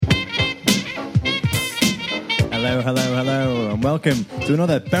Hello, and welcome to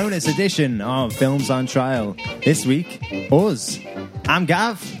another bonus edition of Films on Trial. This week, us. I'm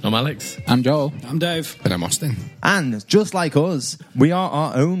Gav. I'm Alex. I'm Joel. I'm Dave. And I'm Austin. And just like us, we are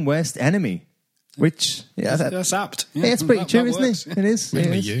our own worst enemy. Which, yeah, that's apt. Yeah, it's pretty true, isn't works. it? It is.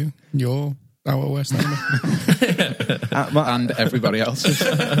 Mainly you. You're our worst enemy. And everybody else.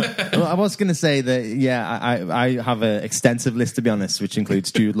 Well, I was going to say that, yeah, I have an extensive list, to be honest, which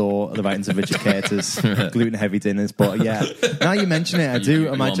includes Jude Law, the writings of Richard Curtis, gluten-heavy dinners. But, yeah, now you mention it, I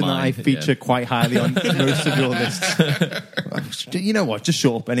do imagine that I feature quite highly on most of your lists. You know what? Just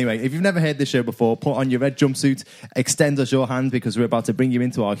shut up. Anyway, if you've never heard this show before, put on your red jumpsuit, extend us your hand, because we're about to bring you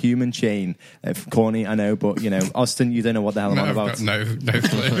into our human chain. Corny, I know, but, you know, Austin, you don't know what the hell I'm on about. No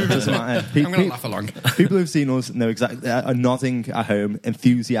clue. Doesn't matter. I'm going to laugh along. People who've seen us know exactly, are nodding at home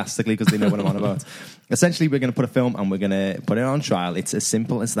enthusiastically because they know what I'm on about. Essentially, we're going to put a film and we're going to put it on trial. It's as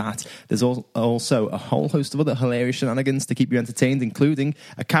simple as that. There's also a whole host of other hilarious shenanigans to keep you entertained, including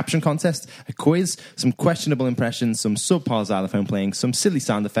a caption contest, a quiz, some questionable impressions, some subpar xylophone playing, some silly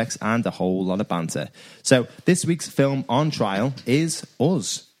sound effects, and a whole lot of banter. So this week's film on trial is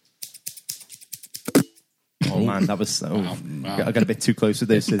Us. Oh man, that was Wow. I got a bit too close with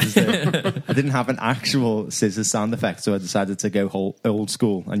those scissors there. I didn't have an actual scissors sound effect, so I decided to go old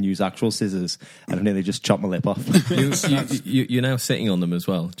school and use actual scissors, and I nearly just chopped my lip off. You're now sitting on them as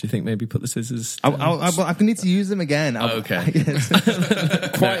well. Do you think maybe put the scissors I need to use them again. Okay.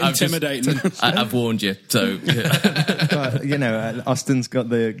 Quite intimidating. I've warned you, so... Yeah. But, you know, Austin's got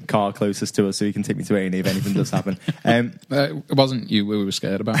the car closest to us, so he can take me to A&E if anything does happen. It wasn't you we were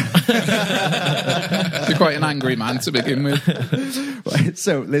scared about. You're quite an angry man to begin with. Right,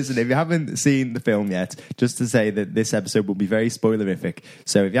 so, listen, if you haven't seen the film yet, just to say that this episode will be very spoilerific.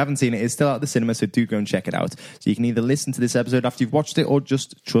 So if you haven't seen it, it's still out at the cinema, so do go and check it out. So you can either listen to this episode after you've watched it or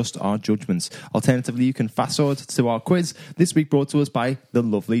just trust our judgments. Alternatively, you can fast forward to our quiz, this week brought to us by the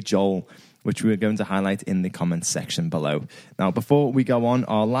lovely Joel, which we are going to highlight in the comments section below. Now, before we go on,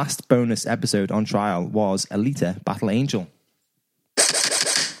 our last bonus episode on trial was Alita Battle Angel.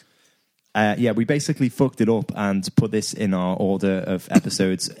 We basically fucked it up and put this in our order of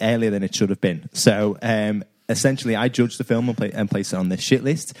episodes earlier than it should have been. So, essentially, I judged the film and placed it on this shit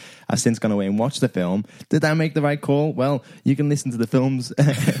list. I've since gone away and watched the film. Did I make the right call? Well, you can listen to the films. You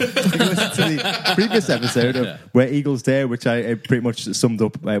can listen to the previous episode of Where Eagles Dare, which I pretty much summed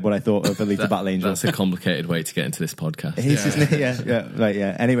up what I thought of Alita Battle Angel. That's a complicated way to get into this podcast. Isn't it?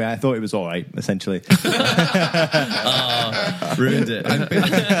 Yeah. Anyway, I thought it was all right, essentially. Ruined it. I'm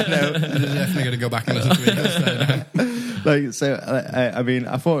definitely going to go back and listen to it. I mean,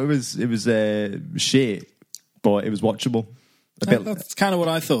 I thought it was shit, but it was watchable. That's kind of what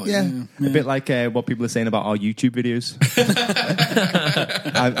I thought. Yeah. A bit like what people are saying about our YouTube videos.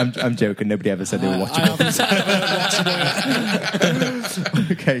 I'm joking. Nobody ever said they were watchable.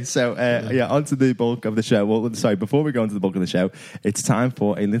 Okay, so on to the bulk of the show. Well, sorry, before we go on to the bulk of the show, it's time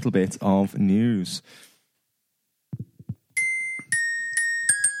for a little bit of news.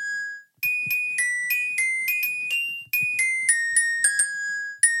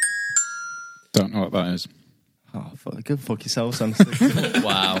 Don't know what that is. Oh, go fuck yourselves, honestly.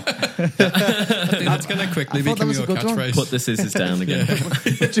 Wow. That's going to quickly become your catchphrase. Put the scissors down again.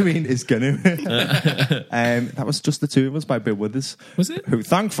 What do you mean is gonna? That was Just the Two of Us by Bill Withers. Was it? Who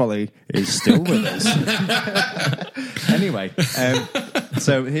thankfully is still with us. Anyway,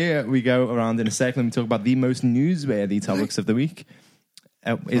 so here we go around in a circle and we talk about the most newsworthy topics of the week.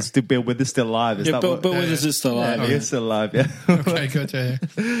 Is Bill Withers still alive? Is Bill Withers is still alive. Yeah, he is still alive, yeah. Okay, good, yeah.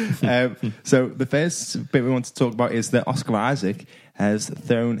 So the first bit we want to talk about is that Oscar Isaac has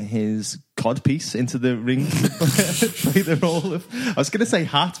thrown his codpiece into the ring to play the role of... I was going to say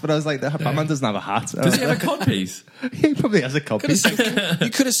hat, but I was like, Batman doesn't have a hat. Does he have a codpiece? He probably has a codpiece. You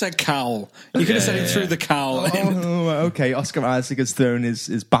could have said cowl. You could have said it through the cowl. Oh, okay. Oscar Isaac has thrown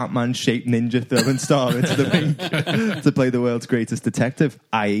his Batman-shaped ninja throwing star into the ring to play the world's greatest detective,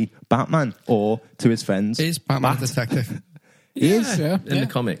 i.e. Batman, or to his friends. Is Batman a detective? He is, in the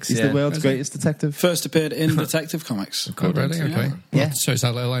comics. He's the world's greatest detective. First appeared in Detective Comics. Oh, really? Okay. Yeah. Well, shows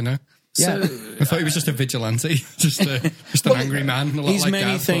how little I know. Yeah. I thought he was just a vigilante, just an angry man. A lot He's like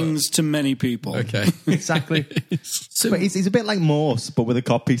many Gav, things to many people. Okay. Exactly. But he's a bit like Morse, but with a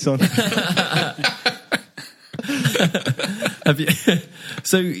codpiece on. Have you?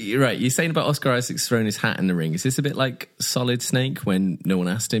 So, right, you're saying about Oscar Isaac's throwing his hat in the ring. Is this a bit like Solid Snake when no one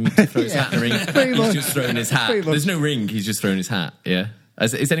asked him to throw his hat in the ring? He's just throwing his hat. There's no ring, he's just throwing his hat, yeah?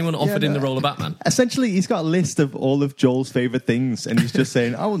 Is anyone offered in the role of Batman? Essentially, he's got a list of all of Joel's favourite things, and he's just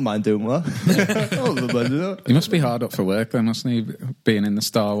saying, I wouldn't mind doing that. He must be hard up for work, though, mustn't he? Being in the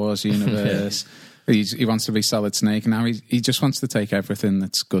Star Wars universe, He wants to be Solid Snake. Now he just wants to take everything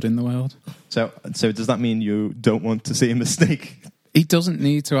that's good in the world. So does that mean you don't want to see him as Snake? He doesn't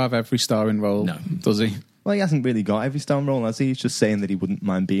need to have every starring role, does he? Well, he hasn't really got every starring role, has he? He's just saying that he wouldn't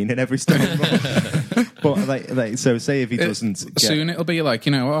mind being in every starring role. But so say if he doesn't, soon it'll be like,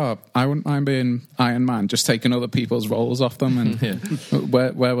 I wouldn't mind being Iron Man, just taking other people's roles off them, and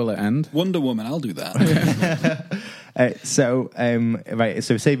where will it end? Wonder Woman, I'll do that. So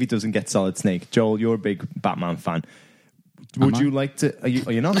say if he doesn't get Solid Snake, Joel, you're a big Batman fan. Would you like to? Are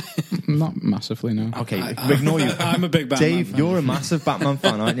you not? Not massively, no. Okay, ignore you. I'm a big Batman Dave, fan. you're a massive Batman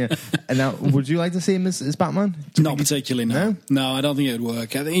fan, aren't you? And now, would you like to see him as Batman? Not particularly, no. No, I don't think it would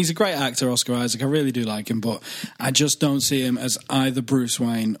work. I think he's a great actor, Oscar Isaac. I really do like him, but I just don't see him as either Bruce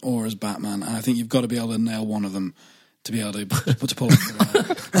Wayne or as Batman. And I think you've got to be able to nail one of them to be able to pull it together.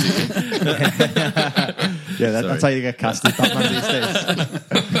 Yeah, that's how you get cast as Batman these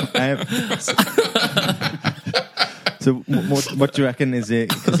days. So what do you reckon? Is it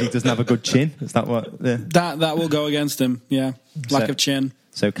because he doesn't have a good chin? Is that what? That will go against him, yeah. Lack of chin.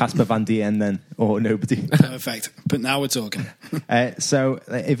 So Casper Van Dien then, or nobody? Perfect. But now we're talking. So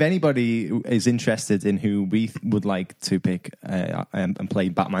if anybody is interested in who we would like to pick and play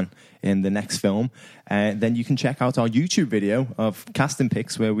Batman in the next film, then you can check out our YouTube video of casting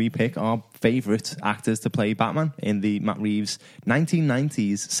picks where we pick our favourite actors to play Batman in the Matt Reeves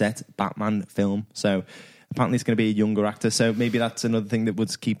 1990s set Batman film. So apparently it's going to be a younger actor, so maybe that's another thing that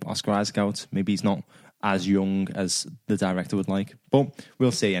would keep Oscar Isaac out. Maybe he's not as young as the director would like. But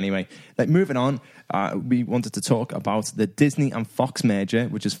we'll see anyway. Moving on, we wanted to talk about the Disney and Fox merger,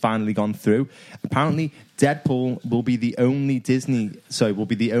 which has finally gone through. Apparently, Deadpool will be the only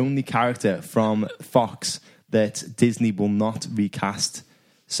character from Fox that Disney will not recast.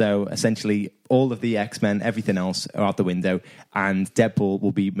 So essentially, all of the X-Men, everything else are out the window, and Deadpool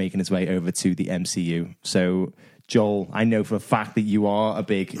will be making his way over to the MCU. So, Joel, I know for a fact that you are a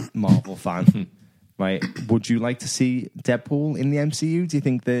big Marvel fan. Right? Would you like to see Deadpool in the MCU? Do you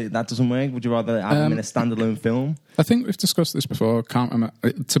think that doesn't work? Would you rather have him in a standalone film? I think we've discussed this before.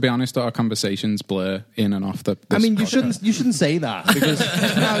 To be honest, our conversations blur in and off. You shouldn't say that because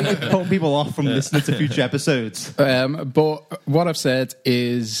now you put people off from listening to future episodes. But what I've said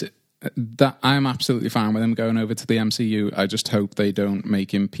is that I'm absolutely fine with him going over to the MCU. I just hope they don't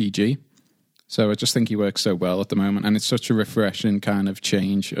make him PG. So I just think he works so well at the moment, and it's such a refreshing kind of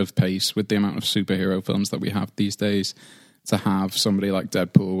change of pace with the amount of superhero films that we have these days. To have somebody like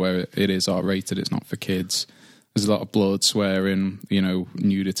Deadpool, where it is R-rated, it's not for kids. There's a lot of blood, swearing,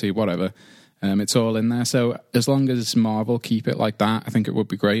 nudity, whatever. It's all in there. So as long as Marvel keep it like that, I think it would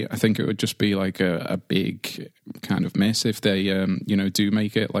be great. I think it would just be like a big kind of miss if they, do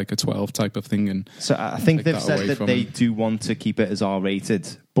make it like a 12 type of thing. And so I think they've said that they do want to keep it as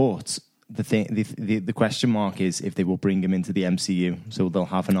R-rated, but the question mark is if they will bring him into the MCU. So they'll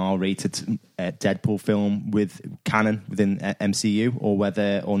have an R-rated Deadpool film with canon within MCU, or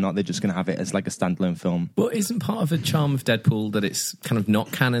whether or not they're just going to have it as like a standalone film. Well, isn't part of the charm of Deadpool that it's kind of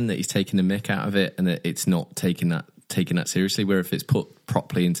not canon, that he's taking the mick out of it, and that it's not taking that seriously? Where if it's put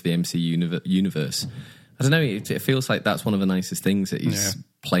properly into the MCU universe, I don't know. It feels like that's one of the nicest things that he's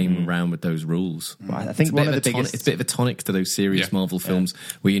playing around with those rules. Well, I think one of the biggest... It's a bit of a tonic to those serious Marvel films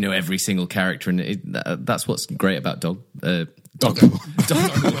where you know every single character, and that's what's great about Deadpool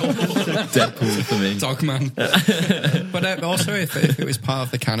for me. Dogman. But also, if it was part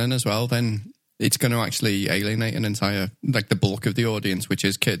of the canon as well, then it's going to actually alienate an entire, the bulk of the audience, which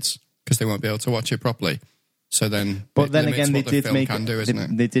is kids, because they won't be able to watch it properly. So then, but then again, they did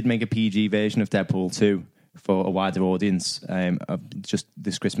make a PG version of Deadpool too for a wider audience. Just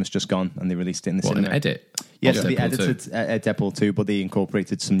this Christmas, just gone, and they released it in the cinema. An edit? Yes, they edited Deadpool 2, but they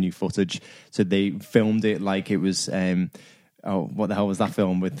incorporated some new footage. So they filmed it like it was. What the hell was that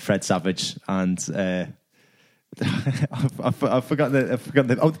film with Fred Savage and? I forgot the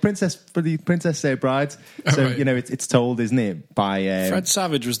Princess Bride. So right. It's told, isn't it, by Fred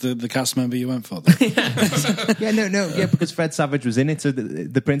Savage was the cast member you went for. Because Fred Savage was in it. So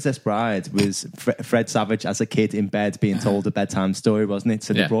the Princess Bride was Fred Savage as a kid in bed being told a bedtime story, wasn't it?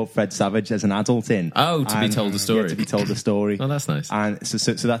 So they brought Fred Savage as an adult in. Oh, to be told the story. Yeah, to be told the story. Oh, that's nice. And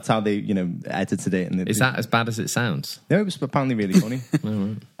so that's how they edited it. And is that as bad as it sounds? No, it was apparently really funny.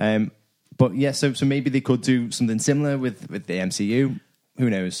 Oh, right. But yeah, so maybe they could do something similar with the MCU. Who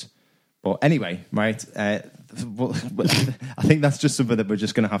knows? But anyway, right? I think that's just something that we're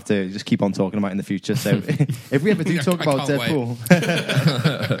just going to have to just keep on talking about in the future. So if we ever do talk about Deadpool.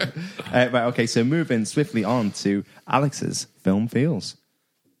 Right, okay, so moving swiftly on to Alex's film feels.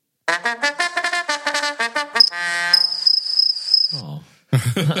 Oh.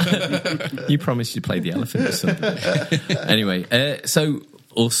 You promised you'd play the elephant or something. Anyway, so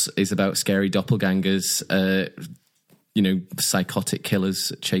Us is about scary doppelgangers, psychotic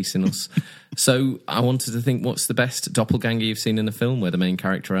killers chasing us. So I wanted to think, what's the best doppelganger you've seen in a film where the main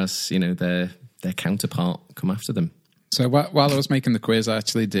character has, their counterpart come after them? So while I was making the quiz, I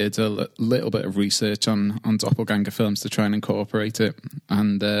actually did a little bit of research on doppelganger films to try and incorporate it,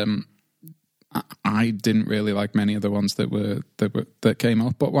 and I didn't really like many of the ones that came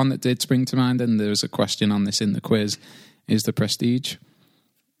up. But one that did spring to mind, and there was a question on this in the quiz, is The Prestige.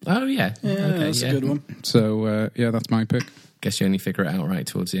 Oh yeah, okay, that's a good one. So that's my pick. Guess you only figure it out right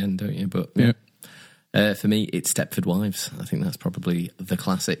towards the end, don't you? But yeah. For me, it's Stepford Wives. I think that's probably the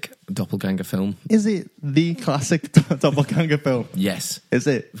classic doppelganger film. Is it the classic doppelganger film? Yes. Is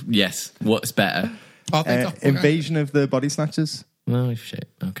it? Yes. What's better? Invasion of the Body Snatchers? Oh, shit.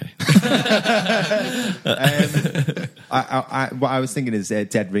 Okay. What I was thinking is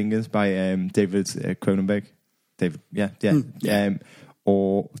Dead Ringers by David Cronenberg.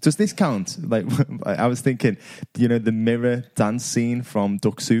 Or does this count? Like, I was thinking, the mirror dance scene from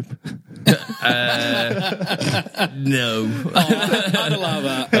Duck Soup. No. I'd allow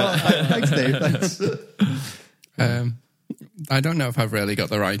that. Thanks, Dave. Thanks. I don't know if I've really got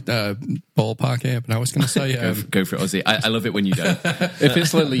the right ballpark here, but I was going to say... Go for it, Ozzy. I love it when you don't. If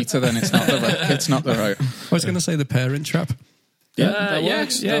it's Lolita, then it's not the right. I was going to say The Parent Trap. That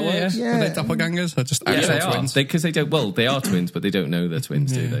works. Yeah. Are they doppelgangers or just actual they are. twins? Because they don't. Well, they are twins, but they don't know they're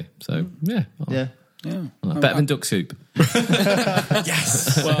twins, do they? So Yeah. Better than Duck Soup.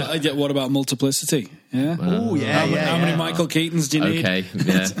 Yes. Well, what about Multiplicity? Yeah. Oh yeah. How many Michael Keatons do you need? Okay.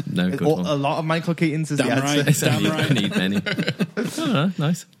 Yeah. No. Good one. A lot of Michael Keatons is Damn the right. answer. Damn right. Need many.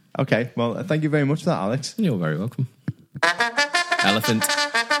 Nice. Okay. Well, thank you very much for that, Alex. You're very welcome. Elephant.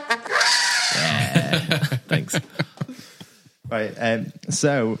 Yeah. Thanks. Right,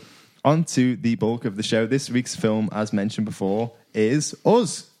 so on to the bulk of the show. This week's film, as mentioned before, is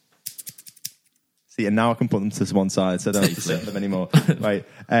Us. See, and now I can put them to one side, so I don't have to sit them anymore. Right,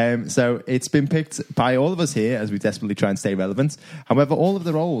 so it's been picked by all of us here as we desperately try and stay relevant. However, all of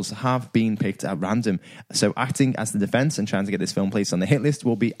the roles have been picked at random. So acting as the defence and trying to get this film placed on the hit list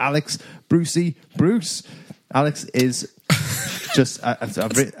will be Alex Brucey Bruce. Alex is... Just,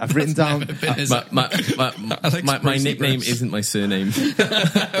 I've written down... My nickname isn't my surname with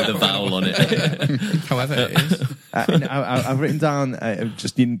a vowel on it. However, it is. I've written down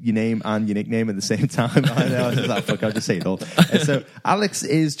just your name and your nickname at the same time. I know, I was like, fuck, I'll just say it all. So Alex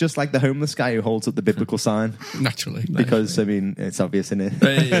is just like the homeless guy who holds up the biblical sign. Naturally. Because, I mean, it's obvious, isn't it?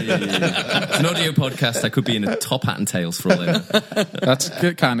 It's an audio podcast. I could be in a top hat and tails for all I know. That's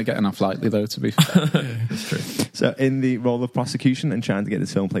kind of getting off lightly, though, to be fair. That's true. So in the role of prosecution and trying to get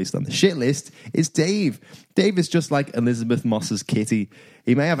this film placed on the shit list is Dave. Dave is just like Elizabeth Moss's Kitty.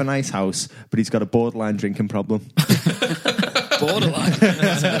 He may have a nice house, but he's got a borderline drinking problem. Borderline.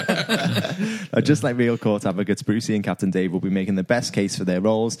 Just like real court advocates, Brucey and Captain Dave will be making the best case for their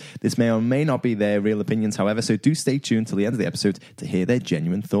roles. This may or may not be their real opinions, however, so do stay tuned till the end of the episode to hear their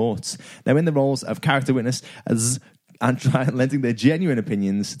genuine thoughts. Now, in the roles of character witness and lending their genuine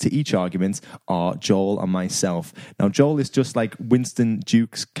opinions to each argument are Joel and myself. Now, Joel is just like Winston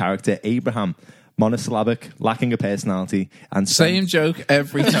Duke's character, Abraham. Monosyllabic, lacking a personality, and same joke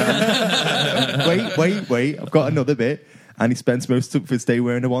every time. Wait. I've got another bit. And he spends most of his day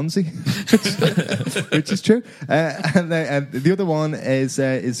wearing a onesie, which is true. And the other one is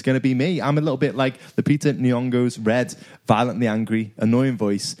going to be me. I'm a little bit like Lupita Nyong'o's Red, violently angry, annoying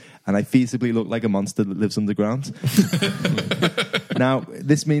voice, and I feasibly look like a monster that lives underground. Now,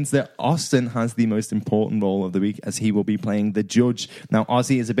 this means that Austin has the most important role of the week, as he will be playing the judge. Now,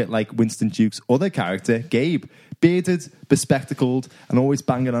 Ozzy is a bit like Winston Duke's other character, Gabe. Bearded, bespectacled, and always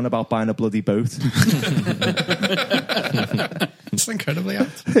banging on about buying a bloody boat. It's incredibly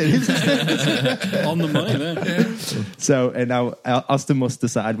apt. On the money there. Yeah. So now Austin must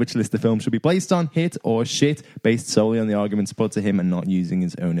decide which list the film should be placed on, hit or shit, based solely on the arguments put to him and not using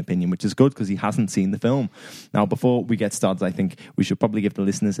his own opinion, which is good because he hasn't seen the film. Now, before we get started, I think we should probably give the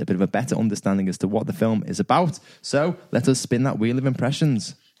listeners a bit of a better understanding as to what the film is about. So let us spin that wheel of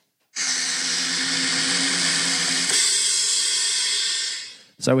impressions.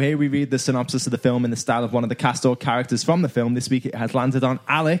 So here we read the synopsis of the film in the style of one of the cast or characters from the film. This week it has landed on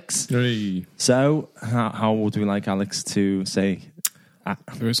Alex. Hey. So how would we like Alex to say?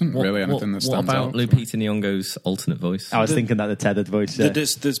 There isn't really anything that stands out. What about Lupita Nyong'o's alternate voice? I was thinking that the tethered voice. Yeah. The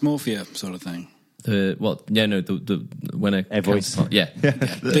dysmorphia sort of thing. The what? Yeah, no. The when a voice. Yeah.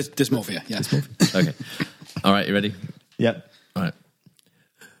 Dysmorphia. Yeah. Dysmorphia. Okay. All right. You ready? Yep. All right.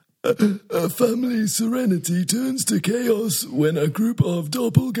 A family's serenity turns to chaos when a group of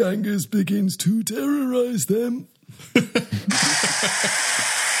doppelgangers begins to terrorize them. All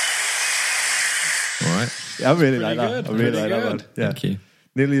right. Yeah, I really like that. I really like that one. Yeah. Thank you.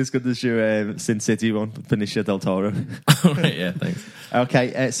 Nearly as good as your Sin City one, Benicio del Toro. All right, yeah, thanks.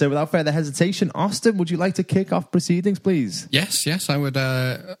 Okay, so without further hesitation, Austin, would you like to kick off proceedings, please? Yes, I would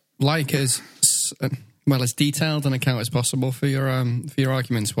like as detailed an account as possible for your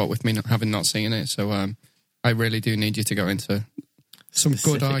arguments. What with me not seen it, so I really do need you to go into some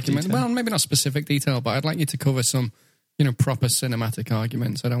Specific good argument. detail. Well, maybe not specific detail, but I'd like you to cover some, proper cinematic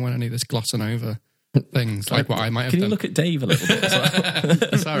arguments. I don't want any of this glossing over things like what I might have Can done. you look at Dave a little bit as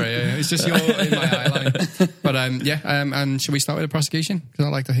well? Sorry, it's just you're in my eye line. But and should we start with the prosecution? Because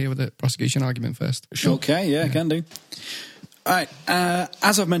I'd like to hear the prosecution argument first. Okay, yeah, can do. All right,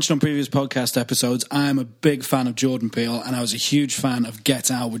 as I've mentioned on previous podcast episodes, I'm a big fan of Jordan Peele, and I was a huge fan of Get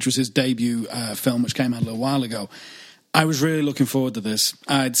Out, which was his debut film, which came out a little while ago. I was really looking forward to this.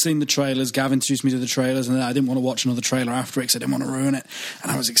 I'd seen the trailers. Gav introduced me to the trailers, and I didn't want to watch another trailer after it because I didn't want to ruin it. And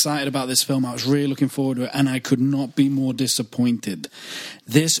I was excited about this film. I was really looking forward to it, and I could not be more disappointed.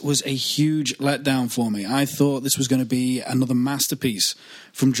 This was a huge letdown for me. I thought this was going to be another masterpiece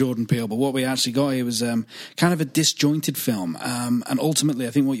from Jordan Peele, but what we actually got here was kind of a disjointed film. And ultimately,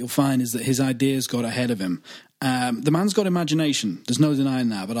 I think what you'll find is that his ideas got ahead of him. The man's got imagination. There's no denying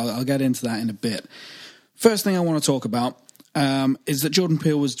that, but I'll get into that in a bit. First thing I want to talk about is that Jordan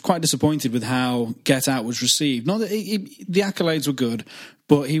Peele was quite disappointed with how Get Out was received. Not that the accolades were good,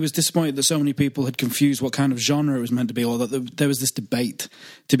 but he was disappointed that so many people had confused what kind of genre it was meant to be, or that there was this debate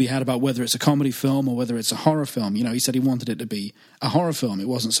to be had about whether it's a comedy film or whether it's a horror film. He said he wanted it to be a horror film. It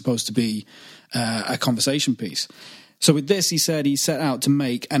wasn't supposed to be a conversation piece. So with this, he said he set out to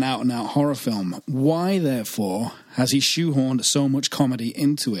make an out-and-out horror film. Why, therefore, has he shoehorned so much comedy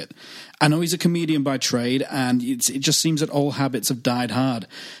into it? I know he's a comedian by trade, and it just seems that old habits have died hard.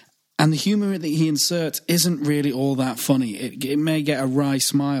 And the humour that he inserts isn't really all that funny. It may get a wry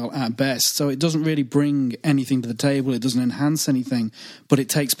smile at best, so it doesn't really bring anything to the table. It doesn't enhance anything, but it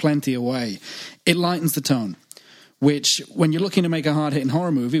takes plenty away. It lightens the tone, which, when you're looking to make a hard-hitting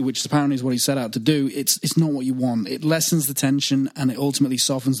horror movie, which apparently is what he set out to do, it's not what you want. It lessens the tension, and it ultimately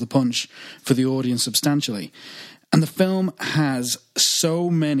softens the punch for the audience substantially. And the film has so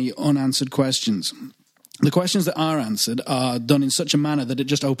many unanswered questions. The questions that are answered are done in such a manner that it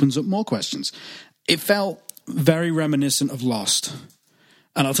just opens up more questions. It felt very reminiscent of Lost.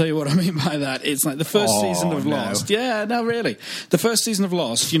 And I'll tell you what I mean by that. It's like the first season of Lost. Yeah, no, really. The first season of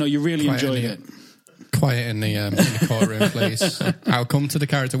Lost, you really enjoyed it. Quiet in the courtroom, please. I'll come to the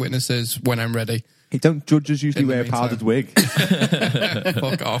character witnesses when I'm ready. Hey, don't judges usually wear a powdered wig?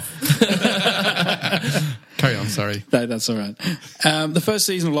 Fuck off. Carry on, sorry. That's all right. The first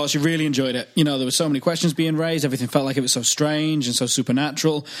season of Lost, you really enjoyed it. There were so many questions being raised. Everything felt like it was so strange and so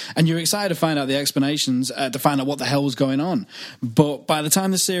supernatural. And you were excited to find out the explanations, to find out what the hell was going on. But by the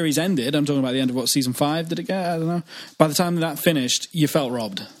time the series ended, I'm talking about the end of season 5 did it get? I don't know. By the time that finished, you felt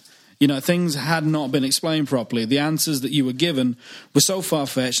robbed. Things had not been explained properly. The answers that you were given were so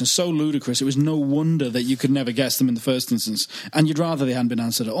far-fetched and so ludicrous, it was no wonder that you could never guess them in the first instance, and you'd rather they hadn't been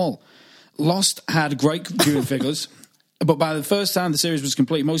answered at all. Lost had great viewing figures, but by the first time the series was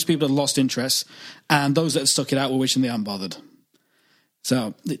complete, most people had lost interest, and those that had stuck it out were wishing they hadn't bothered.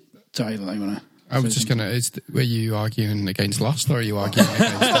 So, sorry, you want to... I was just going to... Were you arguing against Lost, or are you arguing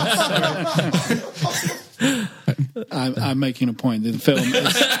against us? I'm making a point. The film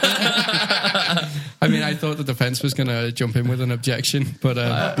is... I mean, I thought the defence was going to jump in with an objection, but no,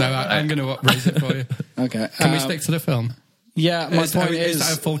 I'm going to raise it for you. Okay. Can we stick to the film? Yeah, my point is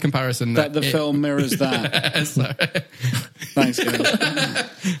that a full comparison that the film mirrors that. Sorry. Thanks, guys.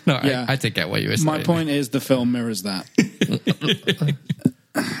 No, yeah. I did get what you were saying. My point is the film mirrors that.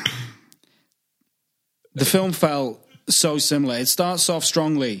 The film felt so similar. It starts off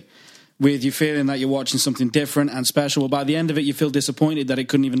strongly with you feeling that you're watching something different and special. By the end of it, you feel disappointed that it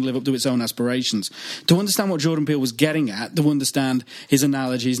couldn't even live up to its own aspirations. To understand what Jordan Peele was getting at, to understand his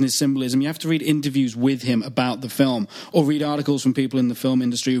analogies and his symbolism, you have to read interviews with him about the film, or read articles from people in the film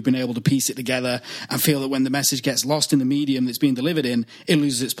industry who've been able to piece it together and feel that when the message gets lost in the medium that's being delivered in, it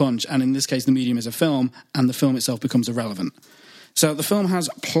loses its punch. And in this case, the medium is a film, and the film itself becomes irrelevant. So the film has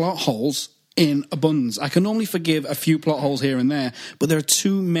plot holes in abundance. I can normally forgive a few plot holes here and there, but there are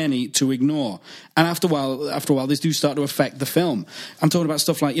too many to ignore. And after a while, these do start to affect the film. I'm talking about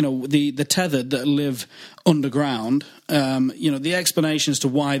stuff like, the tethered that live underground. The explanation as to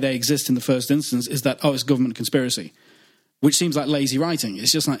why they exist in the first instance is that, it's government conspiracy, which seems like lazy writing.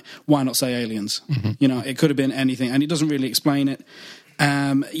 It's just like, why not say aliens? Mm-hmm. It could have been anything, and it doesn't really explain it.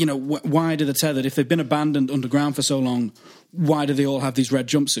 Why do they tethered? If they've been abandoned underground for so long, why do they all have these red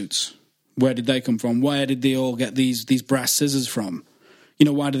jumpsuits? Where did they come from? Where did they all get these brass scissors from?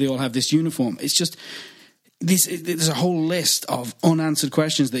 Why do they all have this uniform? It's just there's a whole list of unanswered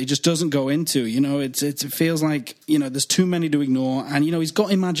questions that he just doesn't go into. It feels like there's too many to ignore, and he's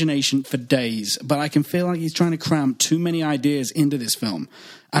got imagination for days, but I can feel like he's trying to cram too many ideas into this film,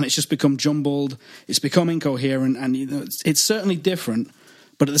 and it's just become jumbled. It's become incoherent, and it's certainly different.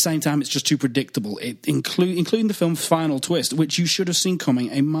 But at the same time, it's just too predictable, including the film's final twist, which you should have seen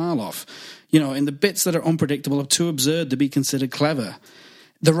coming a mile off. In the bits that are unpredictable are too absurd to be considered clever.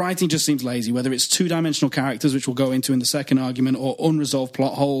 The writing just seems lazy, whether it's two-dimensional characters, which we'll go into in the second argument, or unresolved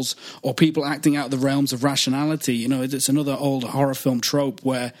plot holes, or people acting out of the realms of rationality. It's another old horror film trope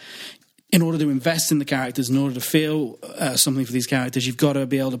where in order to invest in the characters, in order to feel something for these characters, you've got to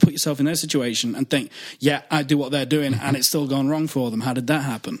be able to put yourself in their situation and think, yeah, I do what they're doing, and it's still gone wrong for them. How did that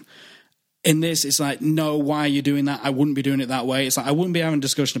happen? In this, it's like, no, why are you doing that? I wouldn't be doing it that way. It's like, I wouldn't be having a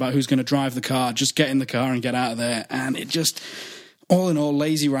discussion about who's going to drive the car. Just get in the car and get out of there. And it just, all in all,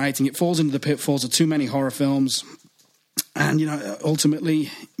 lazy writing. It falls into the pitfalls of too many horror films. And,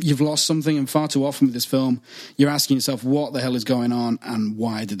 ultimately, you've lost something, and far too often with this film, you're asking yourself, what the hell is going on, and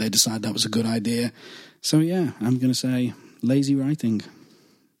why did they decide that was a good idea? So, yeah, I'm going to say lazy writing.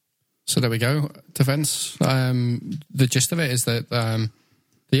 So there we go. Defense. The gist of it is that,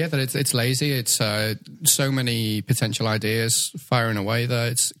 that it's lazy. It's so many potential ideas firing away there.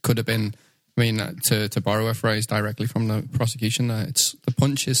 It could have been, to borrow a phrase directly from the prosecution, the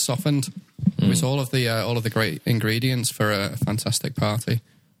punch is softened. It was all of the great ingredients for a fantastic party,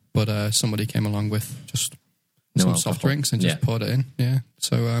 but somebody came along with just some soft drinks and just poured it in. Yeah.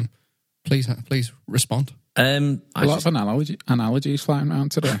 So please respond. A lot of analogies flying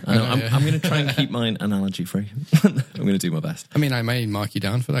around today. I'm going to try and keep mine analogy free. I'm going to do my best. I may mark you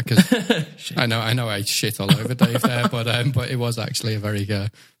down for that because I know I shit all over Dave there, but it was actually a very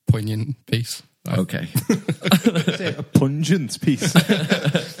poignant piece. Okay. A pungent piece.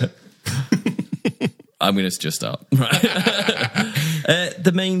 I'm going to just start. Right.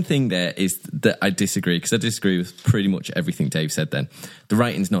 The main thing there is that I disagree, because I disagree with pretty much everything Dave said then. The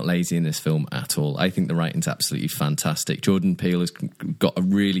writing's not lazy in this film at all. I think the writing's absolutely fantastic. Jordan Peele has got a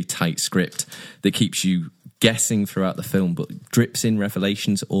really tight script that keeps you guessing throughout the film, but drips in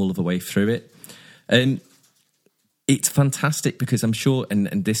revelations all of the way through it. And it's fantastic because I'm sure, and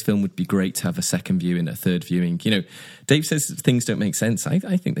this film would be great to have a second viewing, a third viewing. Dave says things don't make sense. I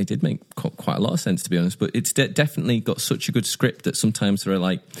think they did make quite a lot of sense, to be honest, but it's definitely got such a good script that sometimes there are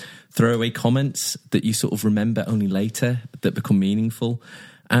like throwaway comments that you sort of remember only later that become meaningful.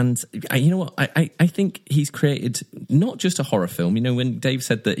 And you know what? I think he's created not just a horror film. When Dave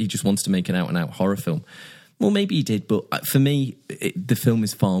said that he just wants to make an out-and-out horror film, well, maybe he did, but for me, the film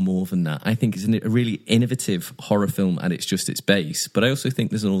is far more than that. I think it's a really innovative horror film at its base, but I also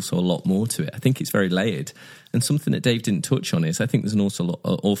think there's also a lot more to it. I think it's very layered. And something that Dave didn't touch on is I think there's an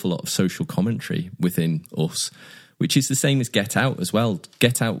awful lot of social commentary within Us, which is the same as Get Out as well.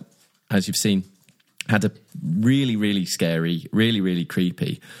 Get Out, as you've seen, had a really, really scary, really, really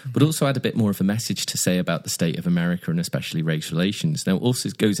creepy, but also had a bit more of a message to say about the state of America and especially race relations. Now, also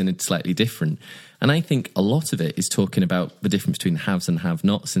goes in a slightly different, and I think a lot of it is talking about the difference between haves and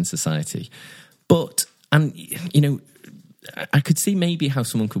have-nots in society. But, I could see maybe how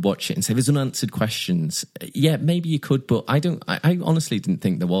someone could watch it and say there's unanswered questions. Yeah, maybe you could, but I honestly didn't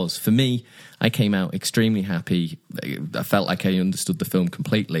think there was. For me, I came out extremely happy. I felt like I understood the film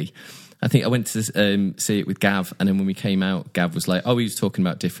completely. I think I went to see it with Gav, and then when we came out, Gav was like, he was talking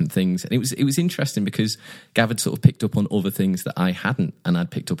about different things. And it was interesting because Gav had sort of picked up on other things that I hadn't, and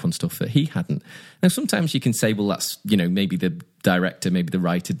I'd picked up on stuff that he hadn't. Now, sometimes you can say, well, that's, maybe the director, maybe the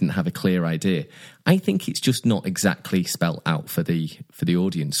writer didn't have a clear idea. I think it's just not exactly spelt out for the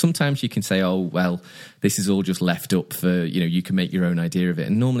audience. Sometimes you can say, oh, well, this is all just left up for, you can make your own idea of it.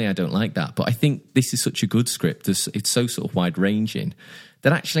 And normally I don't like that. But I think this is such a good script. It's so sort of wide-ranging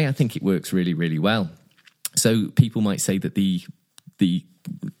that actually I think it works really, really well. So people might say that the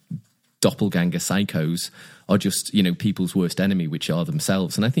doppelganger psychos are just, people's worst enemy, which are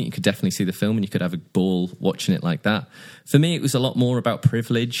themselves. And I think you could definitely see the film and you could have a ball watching it like that. For me, it was a lot more about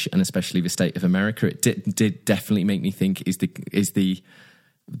privilege and especially the state of America. It did definitely make me think, is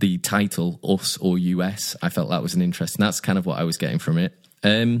the title Us or US? I felt that was an interest, and that's kind of what I was getting from it.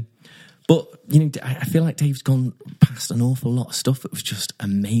 But, I feel like Dave's gone past an awful lot of stuff that was just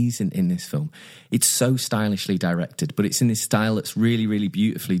amazing in this film. It's so stylishly directed, but it's in this style that's really, really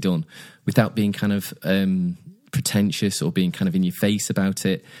beautifully done without being kind of pretentious or being kind of in your face about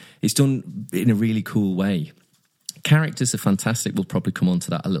it. It's done in a really cool way. Characters are fantastic. We'll probably come on to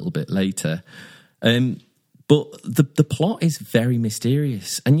that a little bit later. But the plot is very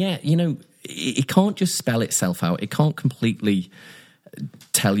mysterious. And yet, it can't just spell itself out. It can't completely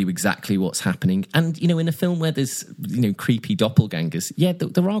tell you exactly what's happening. And, in a film where there's, creepy doppelgangers,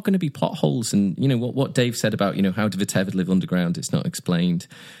 there are going to be plot holes. And, what Dave said about, how do the Tethered live underground? It's not explained.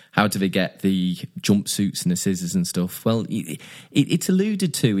 How do they get the jumpsuits and the scissors and stuff? Well, it's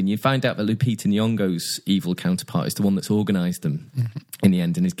alluded to, and you find out that Lupita Nyong'o's evil counterpart is the one that's organised them in the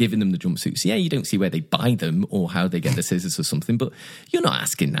end and is giving them the jumpsuits. Yeah, you don't see where they buy them or how they get the scissors or something, but you're not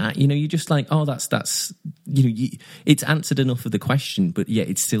asking that. You're just like, oh, that's it's answered enough of the question, but yet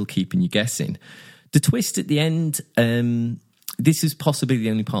it's still keeping you guessing. The twist at the end, this is possibly the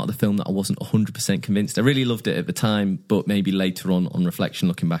only part of the film that I wasn't 100% convinced. I really loved it at the time, but maybe later on reflection,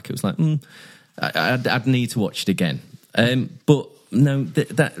 looking back, it was like, I'd need to watch it again. But no,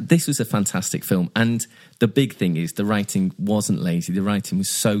 this was a fantastic film. And the big thing is the writing wasn't lazy. The writing was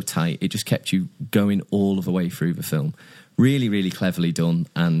so tight. It just kept you going all of the way through the film. Really, really cleverly done.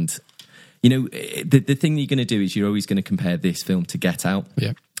 And, the thing that you're going to do is you're always going to compare this film to Get Out.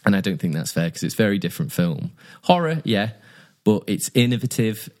 Yeah. And I don't think that's fair because it's a very different film. Horror, yeah. But it's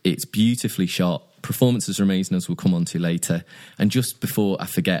innovative, it's beautifully shot, performances are amazing, as we'll come on to later. And just before I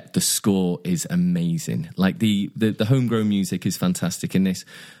forget, the score is amazing. Like the homegrown music is fantastic in this,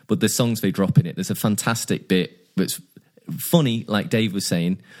 but the songs they drop in it, there's a fantastic bit that's funny, like Dave was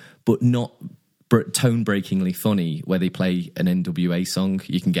saying, but not tone-breakingly funny, where they play an NWA song.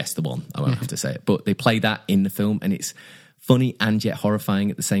 You can guess the one, I won't have to say it, but they play that in the film, and it's funny and yet horrifying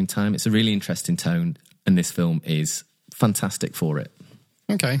at the same time. It's a really interesting tone, and this film is fantastic for it.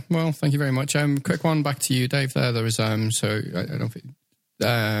 Okay, well, thank you very much. Quick one back to you, Dave. There was so I don't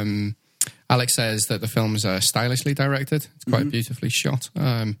think Alex says that the film's stylishly directed. It's quite beautifully shot,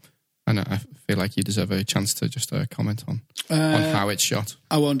 and I feel like you deserve a chance to just comment on how it's shot.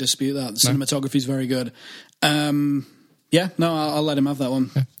 I won't dispute that. The cinematography is very good. I'll let him have that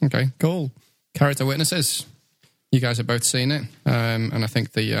one. Yeah, okay, cool. Character witnesses. You guys have both seen it, and I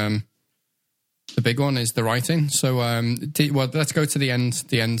think the big one is the writing. So, let's go to the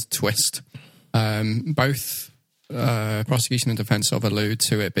end twist. Both prosecution and defence sort of allude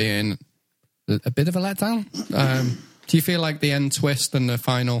to it being a bit of a letdown. Do you feel like the end twist and the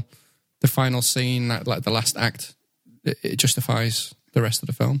final scene, like the last act, it justifies the rest of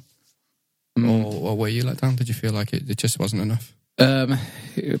the film? Or were you let down? Did you feel like it just wasn't enough?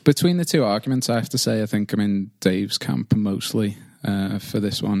 Between the two arguments, I have to say I think I'm in Dave's camp mostly. For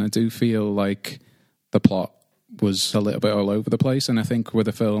this one, I do feel like the plot was a little bit all over the place, and I think with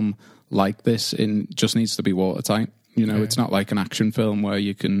a film like this, it just needs to be watertight. It's not like an action film where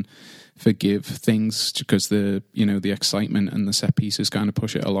you can forgive things because the excitement and the set pieces kind of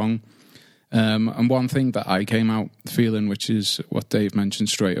push it along. And one thing that I came out feeling, which is what Dave mentioned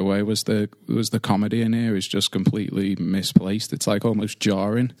straight away, was the comedy in here is just completely misplaced. It's like almost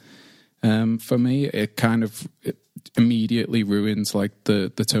jarring. For me, it kind of immediately ruins like the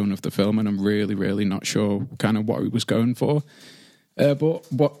tone of the film, and I'm really, really not sure kind of what he was going for.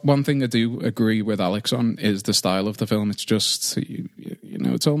 But one thing I do agree with Alex on is the style of the film. It's just,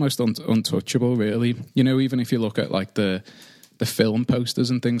 it's almost untouchable, really. Even if you look at like the film posters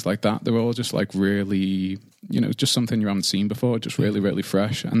and things like that, they're all just like really, just something you haven't seen before, just really, really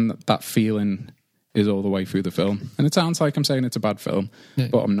fresh. And that feeling is all the way through the film. And it sounds like I'm saying it's a bad film,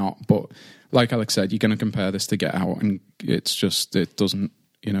 but I'm not. But like Alex said, you're going to compare this to Get Out, and it's just, it doesn't,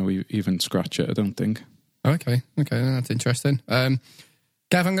 even scratch it, I don't think. Okay, that's interesting. Gav,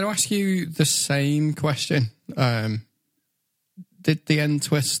 I'm going to ask you the same question. Did the end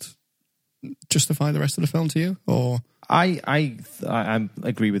twist justify the rest of the film to you, or? I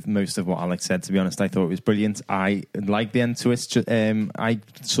agree with most of what Alex said, to be honest. I thought it was brilliant. I like the end twist. I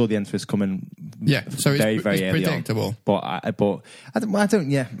saw the end twist coming very, very early predictable. On. I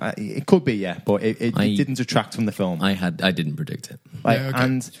don't, it could be, but it didn't detract from the film. I didn't predict it.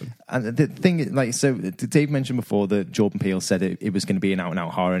 And the thing is, so Dave mentioned before that Jordan Peele said it was going to be an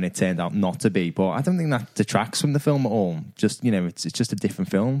out-and-out horror, and it turned out not to be. But I don't think that detracts from the film at all. Just, it's just a different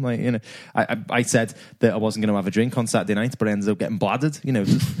film. I said that I wasn't going to have a drink on Saturday night, but I ended up getting bladdered.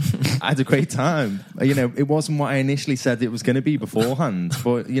 I had a great time. It wasn't what I initially said it was going to be beforehand,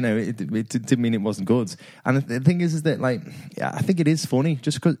 but it didn't mean it wasn't good. And the thing is that I think it is funny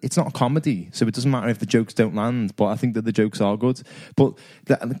just because it's not a comedy, so it doesn't matter if the jokes don't land. But I think that the jokes are good. But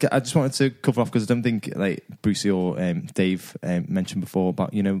I just wanted to cover off because I don't think Brucey or Dave mentioned before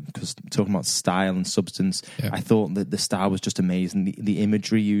about because talking about style and substance, I thought that the style was just amazing. The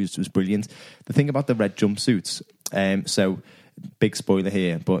imagery used was brilliant. The thing about the red jumpsuits. So big spoiler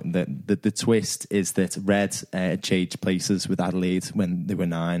here, but the twist is that Red changed places with Adelaide when they were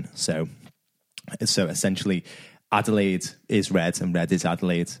 9. So essentially, Adelaide is Red and Red is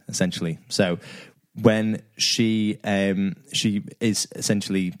Adelaide, essentially. So when she is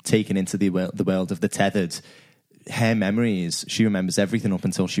essentially taken into the world of the tethered, her memories, she remembers everything up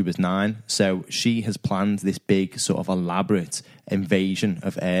until she was 9. So she has planned this big sort of elaborate invasion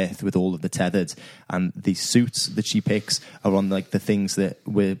of Earth with all of the tethered, and the suits that she picks are on like the things that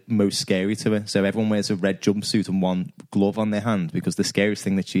were most scary to her. So everyone wears a red jumpsuit and one glove on their hand, because the scariest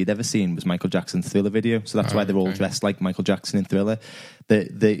thing that she'd ever seen was Michael Jackson's Thriller video. So that's why they're all dressed like Michael Jackson in Thriller.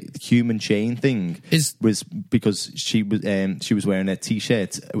 The human chain thing was because she was wearing a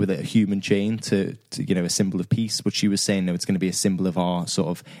t-shirt with a human chain to a symbol of peace, but she was saying no, it's going to be a symbol of our sort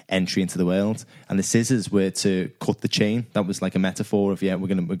of entry into the world. And the scissors were to cut the chain. That was like a metaphor of we're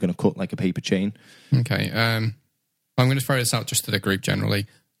gonna cut like a paper chain. Okay, I'm going to throw this out just to the group generally.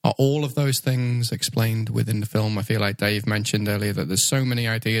 Are all of those things explained within the film? I feel like Dave mentioned earlier that there's so many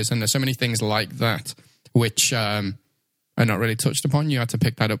ideas and there's so many things like that which are not really touched upon. You had to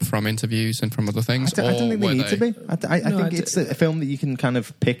pick that up from interviews and from other things. I don't think they need to be. I think it's a film that you can kind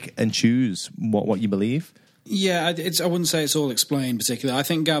of pick and choose what you believe. Yeah, I wouldn't say it's all explained particularly. I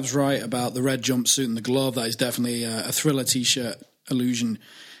think Gav's right about the red jumpsuit and the glove. That is definitely a Thriller t-shirt allusion.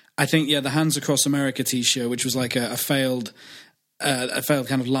 I think, the Hands Across America t-shirt, which was like a failed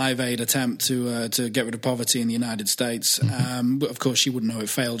kind of Live Aid attempt to get rid of poverty in the United States. But of course, she wouldn't know it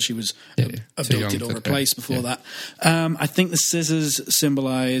failed. She was abducted or replaced before that. I think the scissors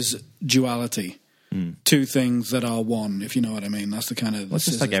symbolise duality. Two things that are one, if you know what I mean. That's the kind of... Well, it's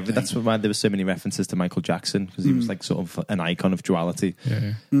just like that's why there were so many references to Michael Jackson, because he was like sort of an icon of duality.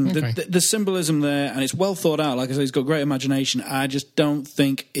 Okay. The symbolism there, and it's well thought out. Like I said, he's got great imagination. I just don't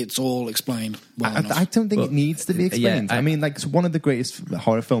think it's all explained well enough. I don't think it needs to be explained. I mean, like, one of the greatest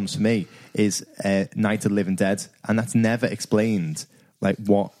horror films for me is Night of the Living Dead, and that's never explained, like,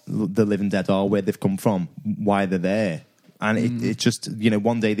 what the living dead are, where they've come from, why they're there. And it just,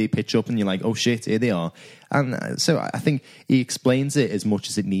 one day they pitch up and you're like, oh shit, here they are. And so I think he explains it as much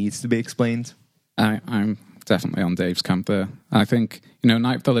as it needs to be explained. I'm definitely on Dave's camp there. I think,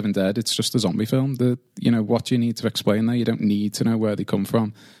 Night of the Living Dead, it's just a zombie film. What you need to explain there, you don't need to know where they come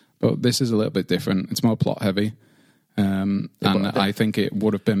from. But this is a little bit different. It's more plot heavy. And I think it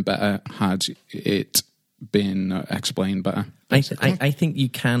would have been better had it been explained better. I think you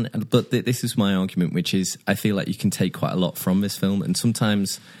can, but this is my argument, which is I feel like you can take quite a lot from this film, and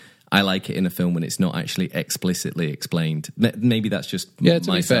sometimes I like it in a film when it's not actually explicitly explained. Maybe that's just to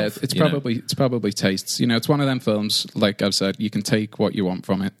myself, be fair, it's probably tastes. It's one of them films, like I've said, you can take what you want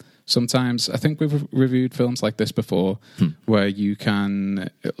from it. Sometimes, I think we've reviewed films like this before, where you can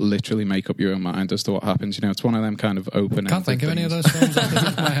literally make up your own mind as to what happens. It's one of them kind of open. Can't think of any of those films off the top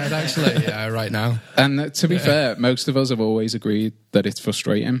of my head, actually, right now. And to be fair, most of us have always agreed that it's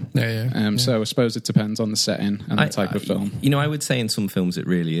frustrating. So I suppose it depends on the setting and the type of film. I would say in some films it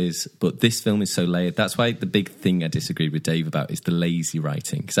really is, but this film is so layered. That's why the big thing I disagree with Dave about is the lazy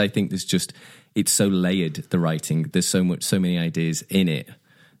writing, because I think it's so layered, the writing. There's so many ideas in it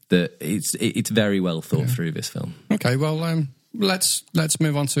that it's very well thought through, this film. Okay, well, let's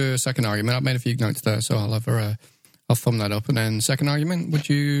move on to a second argument. I've made a few notes there, so I'll thumb that up. And then second argument, would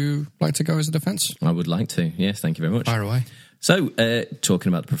you like to go as a defence? I would like to, yes, thank you very much. Fire away. So, talking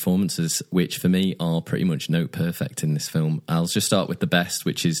about the performances, which for me are pretty much note perfect in this film, I'll just start with the best,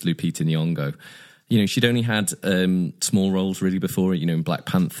 which is Lupita Nyong'o. She'd only had small roles really before, in Black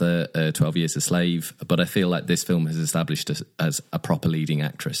Panther, 12 Years a Slave, but I feel like this film has established her as a proper leading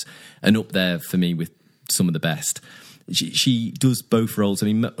actress, and up there for me with some of the best. She does both roles. I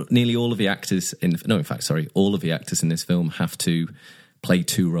mean, nearly all of the actors all of the actors in this film have to play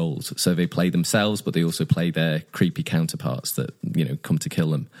two roles. So they play themselves, but they also play their creepy counterparts that, come to kill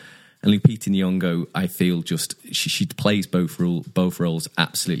them. And Lupita Nyong'o, I feel she plays both roles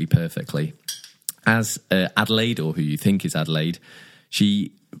absolutely perfectly. As Adelaide, or who you think is Adelaide,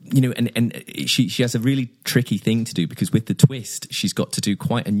 she has a really tricky thing to do, because with the twist, she's got to do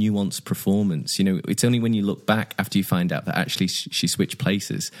quite a nuanced performance. It's only when you look back after you find out that actually she switched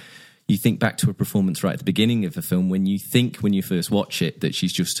places, you think back to a performance right at the beginning of the film when you first watch it that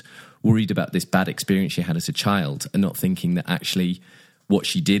she's just worried about this bad experience she had as a child, and not thinking that actually what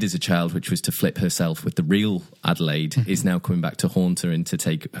she did as a child, which was to flip herself with the real Adelaide, is now coming back to haunt her and to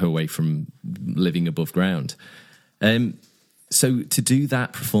take her away from living above ground. So to do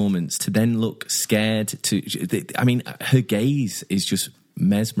that performance, to then look scared, her gaze is just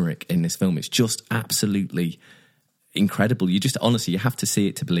mesmeric in this film. It's just absolutely incredible. You just, honestly, you have to see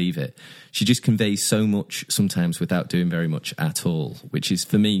it to believe it. She just conveys so much sometimes without doing very much at all, which is,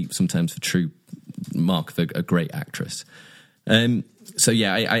 for me, sometimes the true mark of a great actress. So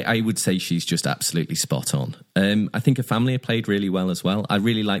yeah, I would say she's just absolutely spot on. I think her family have played really well as well. I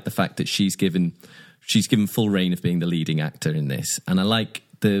really like the fact that she's given full reign of being the leading actor in this, and I like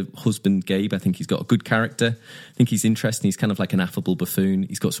the husband Gabe. I think he's got a good character. I think he's interesting. He's kind of like an affable buffoon.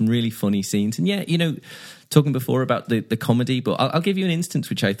 He's got some really funny scenes, and yeah, talking before about the comedy, but I'll give you an instance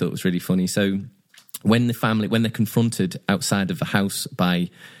which I thought was really funny. So when they're confronted outside of the house by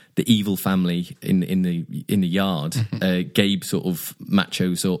the evil family in the yard, Gabe sort of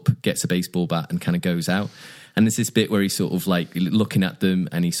machos up, gets a baseball bat, and kind of goes out. And there's this bit where he's sort of like looking at them,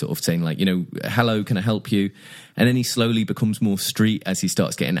 and he's sort of saying like, hello, can I help you? And then he slowly becomes more street as he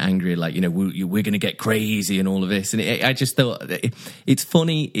starts getting angry, like, we're going to get crazy and all of this. And I just thought it's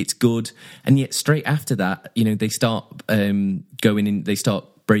funny, it's good, and yet straight after that, they start they start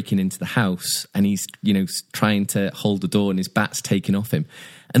breaking into the house, and he's trying to hold the door, and his bat's taken off him.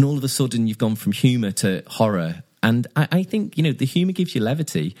 And all of a sudden, you've gone from humour to horror. And I think, the humour gives you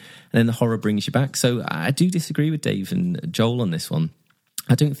levity, and then the horror brings you back. So I do disagree with Dave and Joel on this one.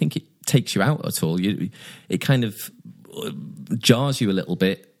 I don't think it takes you out at all. It kind of jars you a little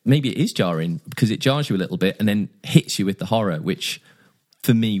bit. Maybe it is jarring, because it jars you a little bit and then hits you with the horror, which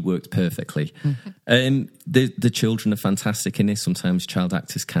for me worked perfectly. Mm-hmm. The children are fantastic in this. Sometimes child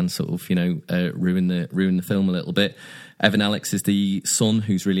actors can sort of ruin the film a little bit. Evan Alex is the son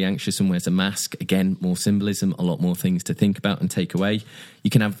who's really anxious and wears a mask. Again, more symbolism, a lot more things to think about and take away. You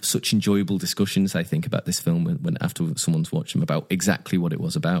can have such enjoyable discussions, I think, about this film when after someone's watched them, about exactly what it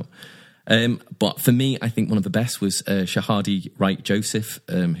was about. But for me, I think one of the best was Shahadi Wright Joseph,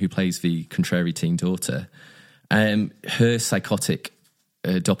 who plays the contrary teen daughter. Her psychotic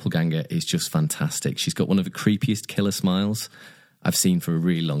doppelganger is just fantastic. She's got one of the creepiest killer smiles I've seen for a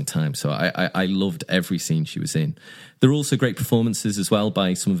really long time. So I loved every scene she was in. There are also great performances as well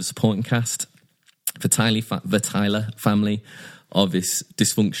by some of the supporting cast. The Tyler family are this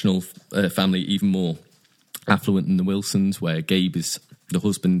dysfunctional family, even more affluent than the Wilsons, where Gabe is the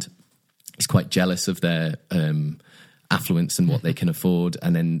husband. He's quite jealous of their affluence and what they can afford.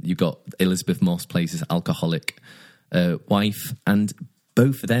 And then you've got Elizabeth Moss plays this alcoholic wife, and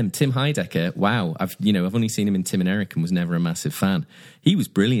both of them, Tim Heidecker, wow, I've only seen him in Tim and Eric and was never a massive fan. He was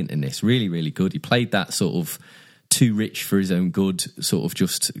brilliant in this, really, really good. He played that sort of too rich for his own good, sort of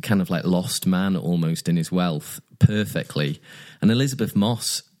just kind of like lost man almost in his wealth, perfectly. And Elizabeth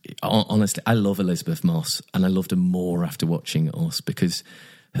Moss, honestly, I love Elizabeth Moss, and I loved her more after watching Us, because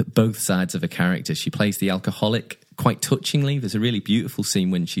both sides of a character. She plays the alcoholic quite touchingly. There's a really beautiful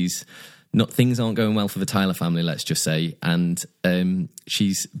scene when things aren't going well for the Tyler family, let's just say, and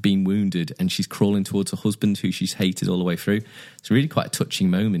she's been wounded and she's crawling towards her husband, who she's hated all the way through. It's really quite a touching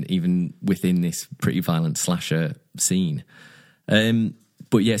moment, even within this pretty violent slasher scene.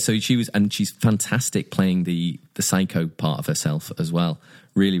 But yeah, so she's fantastic playing the psycho part of herself as well.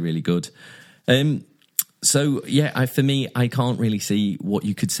 Really, really good. So yeah, for me, I can't really see what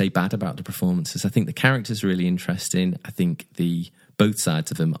you could say bad about the performances. I think the characters are really interesting. I think both sides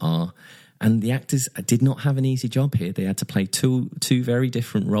of them are. And the actors did not have an easy job here. They had to play two very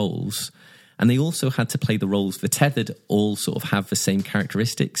different roles. And they also had to play the roles. The tethered all sort of have the same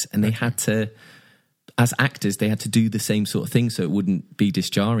characteristics. And they had to, as actors, they had to do the same sort of thing so it wouldn't be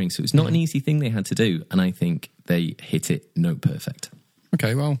disjarring. So it's not an easy thing they had to do. And I think they hit it note perfect.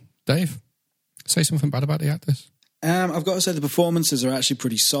 Okay, well, Dave, say something bad about the actors. I've got to say the performances are actually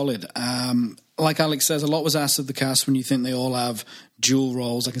pretty solid. Like Alex says, a lot was asked of the cast when you think they all have dual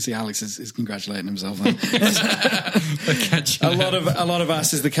roles. I can see Alex is congratulating himself. A lot of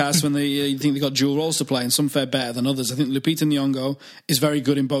asked is the cast when you think they've got dual roles to play, and some fare better than others. I think Lupita Nyong'o is very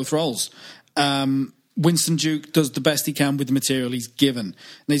good in both roles. Winston Duke does the best he can with the material he's given. And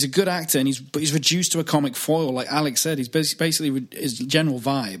he's a good actor, but he's reduced to a comic foil. Like Alex said, he's basically his general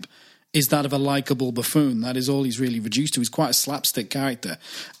vibe is that of a likeable buffoon. That is all he's really reduced to. He's quite a slapstick character.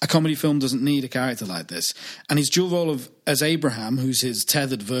 A comedy film doesn't need a character like this. And his dual role as Abraham, who's his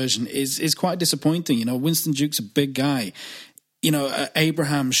tethered version, is quite disappointing. Winston Duke's a big guy.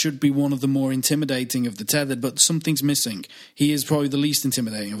 Abraham should be one of the more intimidating of the tethered, but something's missing. He is probably the least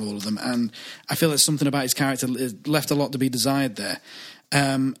intimidating of all of them. And I feel there's something about his character left a lot to be desired there.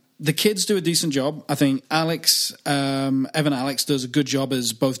 The kids do a decent job. I think Evan Alex does a good job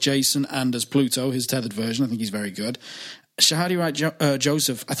as both Jason and as Pluto, his tethered version. I think he's very good. Shahadi Wright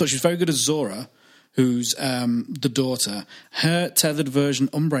Joseph, I thought she was very good as Zora, who's the daughter. Her tethered version,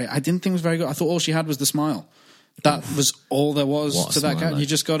 Umbre, I didn't think was very good. I thought all she had was the smile. That was all there was What a to that smile, character. You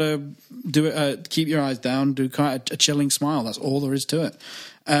just got to do it. Keep your eyes down. Do quite a chilling smile. That's all there is to it.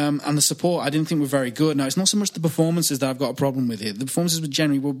 And the support, I didn't think were very good. Now, it's not so much the performances that I've got a problem with here. The performances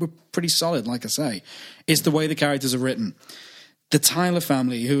were pretty solid, like I say. It's the way the characters are written. The Tyler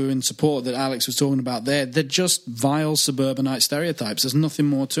family, who are in support that Alex was talking about there, they're just vile suburbanite stereotypes. There's nothing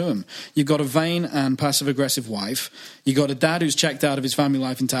more to them. You've got a vain and passive-aggressive wife. You've got a dad who's checked out of his family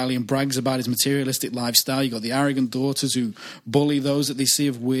life entirely and brags about his materialistic lifestyle. You've got the arrogant daughters who bully those that they see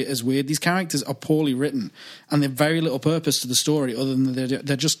as weird. These characters are poorly written, and they've very little purpose to the story other than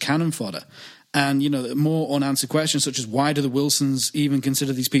they're just cannon fodder. And, more unanswered questions such as, why do the Wilsons even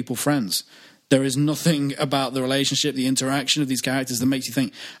consider these people friends? There is nothing about the relationship, the interaction of these characters that makes you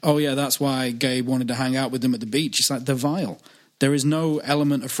think, oh yeah, that's why Gabe wanted to hang out with them at the beach. It's like, they're vile. There is no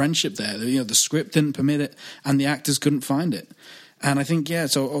element of friendship there. The script didn't permit it, and the actors couldn't find it. And I think,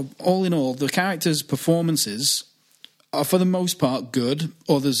 so all in all, the characters' performances are for the most part good.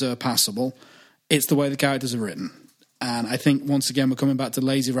 Others are passable. It's the way the characters are written. And I think, once again, we're coming back to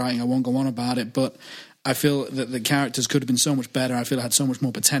lazy writing. I won't go on about it, but I feel that the characters could have been so much better. I feel it had so much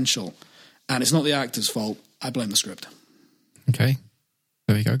more potential. And it's not the actor's fault. I blame the script. Okay.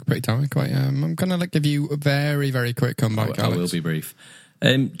 There we go. Pretty dark. I'm going to give you a very, very quick comeback, Alex. I will be brief.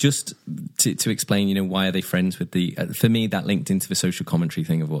 Just to explain, why are they friends with the... for me, that linked into the social commentary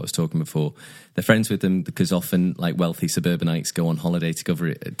thing of what I was talking before. They're friends with them because often, wealthy suburbanites go on holiday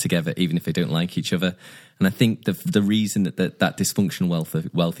together, even if they don't like each other. And I think the reason that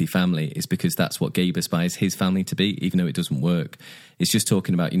dysfunctional wealthy family is because that's what Gabe aspires his family to be, even though it doesn't work. It's just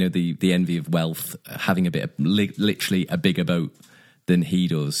talking about, the envy of wealth, having a bit of literally a bigger boat than he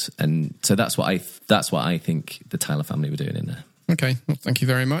does. And so that's what I think the Tyler family were doing in there. Okay, well, thank you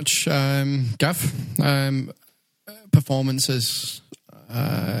very much. Gav, performances.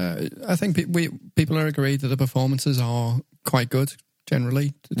 I think people are agreed that the performances are quite good,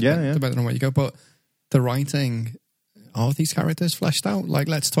 generally, depending on where you go. But the writing, are these characters fleshed out?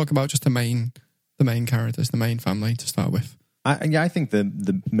 Let's talk about just the main characters, the main family to start with. I think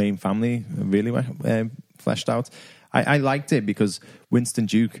the main family really were fleshed out. I liked it because Winston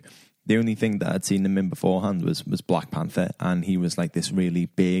Duke, the only thing that I'd seen him in beforehand was Black Panther, and he was like this really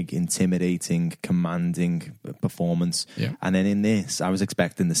big, intimidating, commanding performance. Yeah. And then in this, I was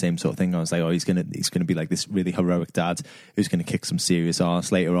expecting the same sort of thing. I was like, he's gonna be like this really heroic dad who's gonna kick some serious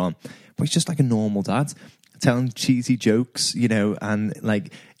arse later on. But he's just like a normal dad, telling cheesy jokes,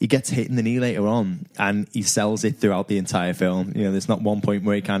 and he gets hit in the knee later on, and he sells it throughout the entire film. There's not one point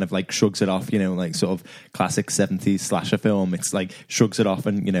where he kind of shrugs it off, sort of classic 70s slasher film. It's shrugs it off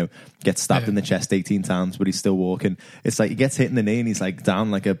and, gets stabbed in the chest 18 times, but he's still walking. It's he gets hit in the knee and he's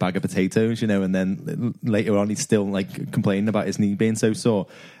down like a bag of potatoes, and then later on he's still complaining about his knee being so sore.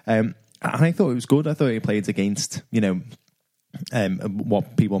 And I thought it was good. I thought he played against,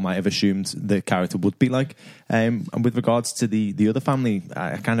 what people might have assumed the character would be like. And with regards to the other family,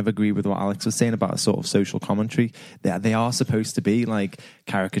 I kind of agree with what Alex was saying about a sort of social commentary. They are supposed to be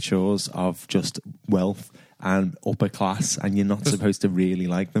caricatures of just wealth and upper class, and you're not supposed to really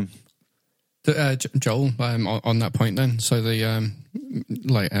like them. Joel, on that point then, so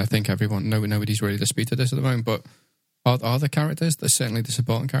I think nobody's really disputed this at the moment, but are the characters, certainly the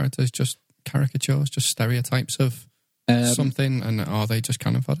supporting characters, just caricatures, just stereotypes of something, and are they just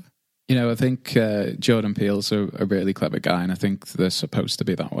cannon fodder? I think Jordan Peele's a really clever guy, and I think they're supposed to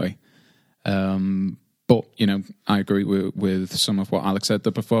be that way. But, I agree with some of what Alex said.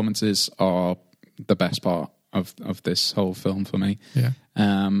 The performances are the best part of this whole film for me. Yeah.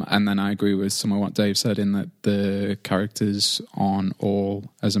 And then I agree with some of what Dave said in that the characters aren't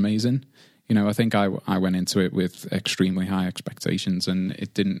all as amazing. I think I went into it with extremely high expectations, and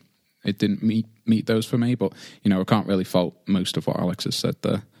it didn't meet those for me, but I can't really fault most of what Alex has said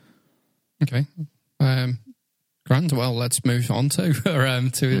there. Okay, grand. Well, let's move on to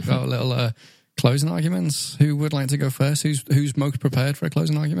our little closing arguments. Who would like to go first? Who's most prepared for a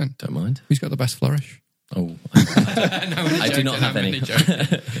closing argument? Don't mind. Who's got the best flourish? Oh, I do not have any.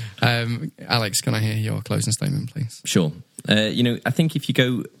 Alex, can I hear your closing statement, please? Sure. I think if you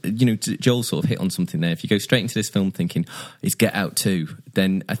go, Joel sort of hit on something there. If you go straight into this film thinking it's Get Out 2,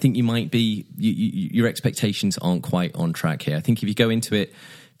 then I think you might be, your expectations aren't quite on track here. I think if you go into it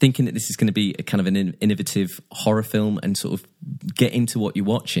thinking that this is going to be a kind of an innovative horror film and sort of get into what you're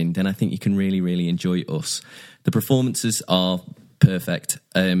watching, then I think you can really, really enjoy Us. The performances are perfect.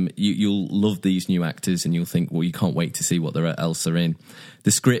 You'll love these new actors, and you'll think, well, you can't wait to see what else they're in.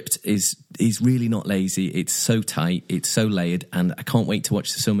 The script is really not lazy. It's so tight, it's so layered, and I can't wait to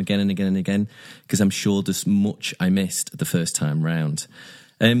watch this film again and again and again, because I'm sure there's much I missed the first time round.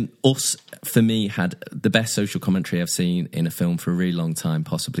 Us, for me, had the best social commentary I've seen in a film for a really long time,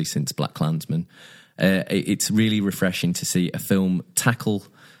 possibly since BlacKkKlansman. It's really refreshing to see a film tackle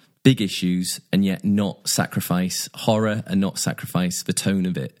big issues and yet not sacrifice horror and not sacrifice the tone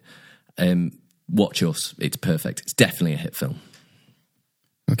of it. Watch Us. It's perfect. It's definitely a hit film.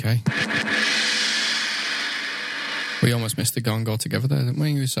 Okay. We almost missed the gong altogether there, didn't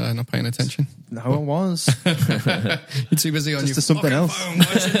we? He was not paying attention. No, I was. You're too busy on Just your to something else. phone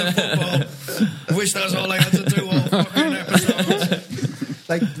watching the football. I wish that's all I had to do all fucking episodes.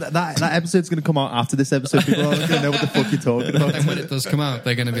 Like that episode's going to come out after this episode. People aren't going to know what the fuck you're talking about. And when it does come out,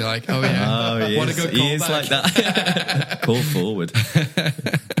 they're going to be like, oh yeah, what a good he is callback. like that. Call forward.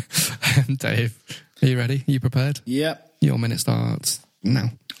 Dave, are you ready? Are you prepared? Yep. Your minute starts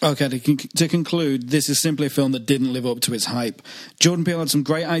now. Okay, to conclude, this is simply a film that didn't live up to its hype. Jordan Peele had some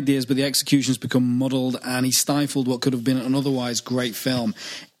great ideas, but the execution's become muddled, and he stifled what could have been an otherwise great film.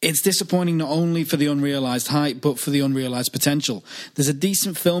 It's disappointing not only for the unrealised hype, but for the unrealised potential. There's a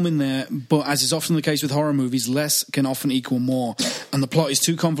decent film in there, but as is often the case with horror movies, less can often equal more, and the plot is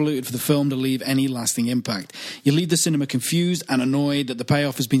too convoluted for the film to leave any lasting impact. You leave the cinema confused and annoyed that the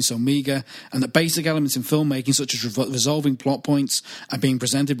payoff has been so meagre, and that basic elements in filmmaking, such as resolving plot points and being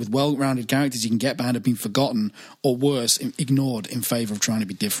presented with well-rounded characters you can get behind, have been forgotten, or worse, ignored in favour of trying to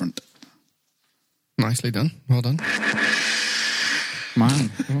be different. Nicely done. Well done.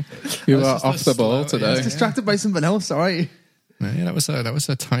 Man, you are just off the ball slow, today. yeah. Distracted by something else, all right? Yeah, that was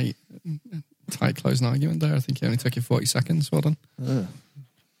a tight closing argument there. I think it only took you 40 seconds. Well done.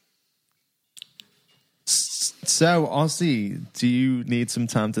 So, Ozzy, do you need some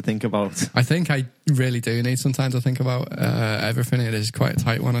time to think about? I think I really do need some time to think about everything. It is quite a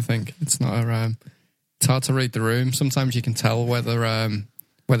tight one. I think it's not a. It's hard to read the room. Sometimes you can tell whether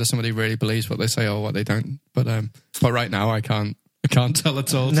somebody really believes what they say or what they don't. But right now, I can't tell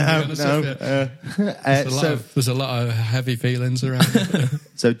at all. To be honest with you. There's a lot of heavy feelings around.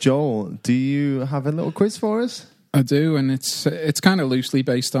 So, Joel, do you have a little quiz for us? I do, and it's kind of loosely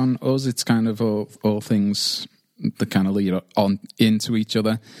based on us. It's kind of all things that kind of lead on into each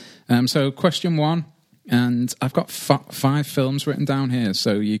other. So, question one, and I've got 5 films written down here.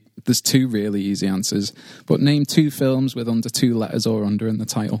 So, there's 2 really easy answers. But name 2 films with under 2 letters or under in the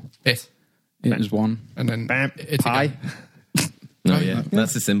title. It is one. and then it Pie. again. No, yeah,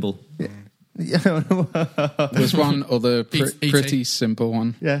 that's a symbol. There's one other E.T. pretty simple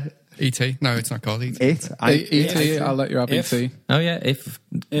one. Yeah. E.T. No, it's not called E.T. E.T. I'll let you have If. E.T. Oh yeah, if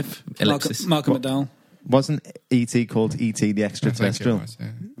If Malcolm McDowell. Wasn't E.T. called E.T. the I think it Extraterrestrial? was, yeah.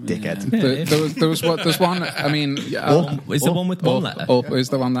 Dickhead. There's one. I mean, is the one with one letter? Up is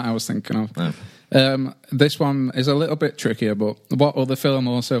the one that I was thinking of. Oh. This one is a little bit trickier, but what other film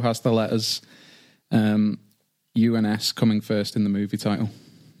also has the letters U and S coming first in the movie title?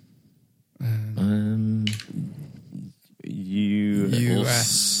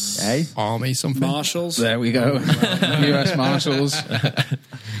 U.S. Army something. Marshals. There we go. U.S. Marshals.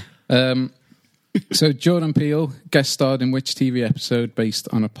 So Jordan Peele guest starred in which TV episode based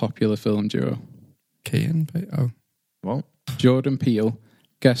on a popular film duo? Kean. Oh, What? Jordan Peele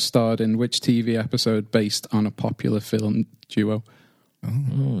guest starred in which TV episode based on a popular film duo? Oh,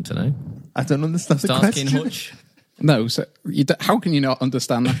 I don't know. I don't understand the Starsky and question. Hutch. No, so how can you not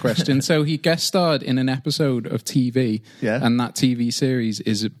understand that question? So he guest starred in an episode of TV, and that TV series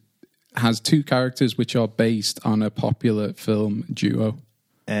has 2 characters which are based on a popular film duo.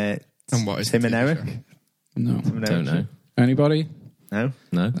 and what is Tim the and TV Eric? show? No, Don't know. anybody? No.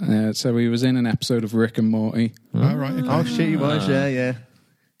 No. So he was in an episode of Rick and Morty. Oh, right. Okay. Oh shit, he was. Yeah.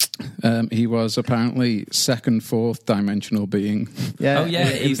 He was apparently 2nd, 4th dimensional being. Yeah. Oh yeah,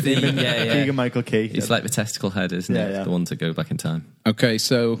 he's the Keegan Michael Key. It's like the testicle head, isn't it? Yeah. The one to go back in time. Okay,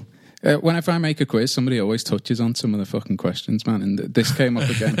 so whenever I make a quiz, somebody always touches on some of the fucking questions, man, and this came up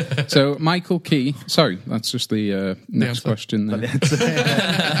again. So Michael Key, sorry, that's just the next answer. question there.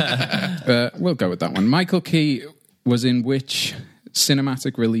 We'll go with that one. Michael Key was in which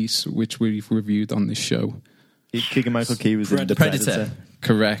cinematic release, which we've reviewed on this show? Keegan Michael Key was in The Predator.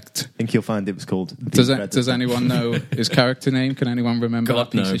 Correct. I think you'll find it was called. Does anyone know his character name? Can anyone remember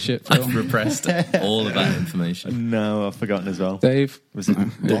that piece of shit film? I've repressed all of that information. No, I've forgotten as well. Dave? Was it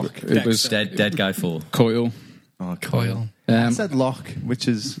Locke? It was Dead Guy 4. Coil. Oh, Coil. I said Locke, which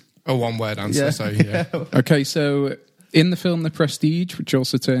is A one-word answer, Yeah. so yeah. Okay, so in the film The Prestige, which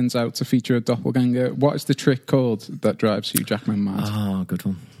also turns out to feature a doppelganger, what is the trick called that drives Hugh Jackman mad? Oh, good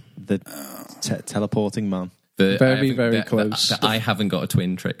one. the teleporting man, Very close. I haven't got a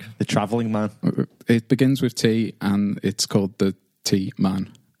twin trick. the traveling man, It begins with T, and it's called the T-Man.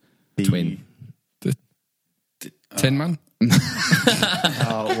 the Twin. Tin Man?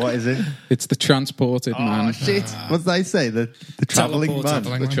 Oh, what is it? It's The Transported Man. Oh, shit. What did I say? The travelling man.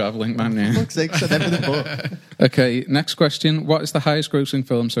 The Travelling Man, yeah. Fuck's sake, said everything but. Okay, next question. What is the highest grossing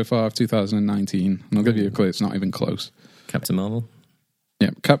film so far of 2019? And I'll give you a clue, it's not even close. Captain Marvel.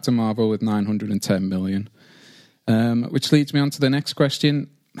 Yeah, Captain Marvel with 910 million. Which leads me on to the next question.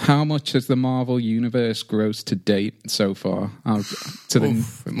 How much has the Marvel Universe grossed to date so far? It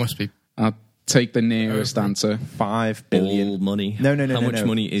must be. I'll take the nearest answer. 5 billion. All money. No. How much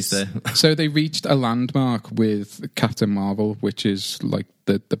money is there? So they reached a landmark with Captain Marvel, which is like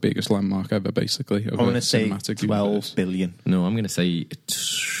the biggest landmark ever, basically. I'm going to say 12 billion. No, I'm going to say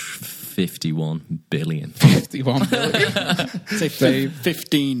 51 billion. 51 billion. Say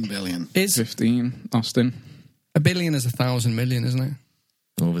 15 billion. Is 15, Austin. a billion is 1,000 million, isn't it?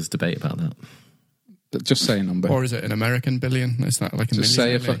 Oh, there's debate about that. Just say a number. Or is it an American billion? Is that like a Just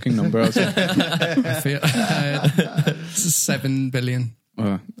million? say a fucking number. I feel 7 billion.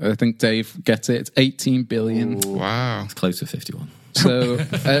 I think Dave gets it. It's 18 billion. Ooh. Wow. It's close to 51. So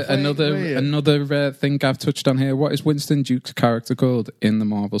another thing Gav touched on here. What is Winston Duke's character called in the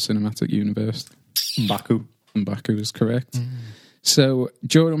Marvel Cinematic Universe? M'Baku. M'Baku is correct. So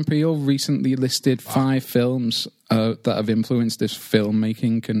Jordan Peele recently listed 5 films that have influenced this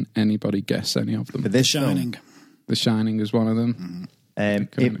filmmaking. Can anybody guess any of them? The Shining. The Shining is one of them.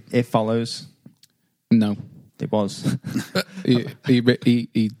 It Follows. No. It was.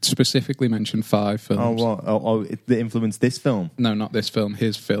 He specifically mentioned 5 films. Oh, what? It influenced this film? No, not this film.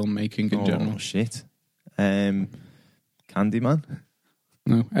 His filmmaking in general. Oh, shit. Candyman?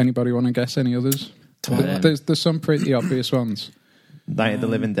 No. Anybody want to guess any others? There's some pretty obvious ones. Night of the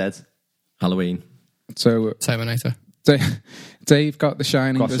Living Dead. Halloween. So Terminator. Dave got The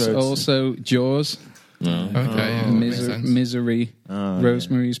Shining. Crossroads. There's also Jaws, Okay. Yeah, makes sense. Misery,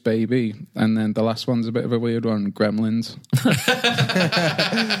 Rosemary's Baby, and then the last one's a bit of a weird one, Gremlins.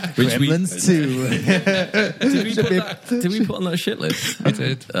 Gremlins 2. Did we put on that shit list? I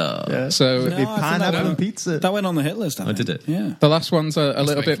did. So Big pineapple and pizza. That went on the hit list. I think. did it? Yeah. the last one's a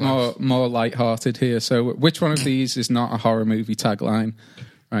little make bit more light-hearted here. So which one of these is not a horror movie tagline?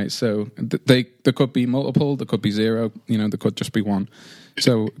 Right, so there could be multiple, there could be 0, there could just be one.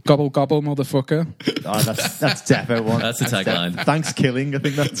 So gobble gobble, motherfucker. Oh, that's defo one. That's a tagline. Thanks, killing. I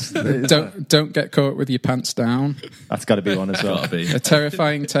think that's. Don't get caught with your pants down. That's got to be one as well. Gotta be. A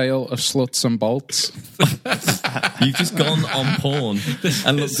terrifying tale of sluts and bolts. You've just gone on porn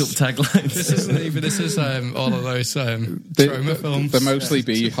and looked up taglines. This is all of those trauma films. They mostly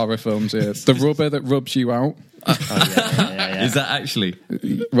be horror films. Yeah. The rubber that rubs you out. Yeah. Is that actually?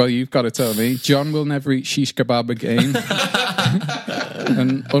 Well, you've got to tell me. John will never eat shish kebab again.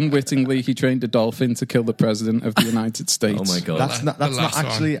 And unwittingly, he trained a dolphin to kill the president of the United States. Oh my god!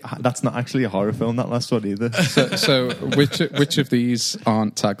 That's not actually a horror film. That last one either. So which of these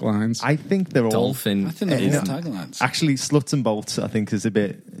aren't taglines? I think they're all Dolphin. I think they're all taglines. Actually, Sluts and Bolts. I think is a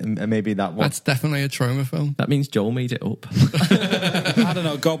bit maybe that one. That's definitely a trauma film. That means Joel made it up. I don't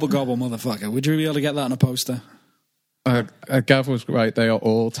know. Gobble gobble, motherfucker. Would you be able to get that on a poster? Gav was right. They are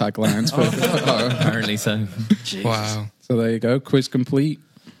all taglines. Apparently so. Jesus. Wow. So there you go. Quiz complete.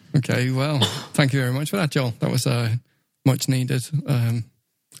 Okay, well, thank you very much for that, Joel. That was much needed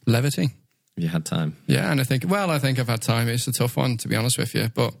levity. You had time. Yeah, and I think I've had time. It's a tough one, to be honest with you,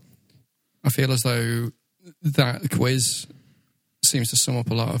 but I feel as though that quiz seems to sum up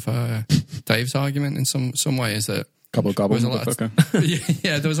a lot of Dave's argument in some ways that Gobble gobble, there was a lot motherfucker.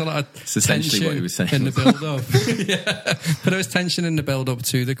 yeah, there was a lot of It's essentially tension what he was saying. in the build-up. Yeah, but there was tension in the build-up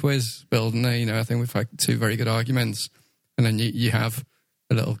to the quiz building. I think we've had 2 very good arguments, and then you have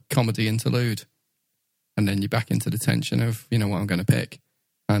a little comedy interlude, and then you're back into the tension of what I'm going to pick,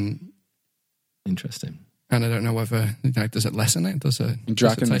 and Interesting. I don't know whether does it lessen it? Does it You're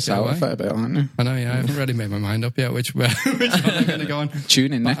dragging does it this take it out away? a fair bit, aren't you? I know. Yeah, I haven't really made my mind up yet which one I'm going to go on.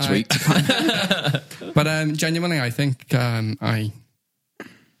 Tune in next week. But genuinely, I think I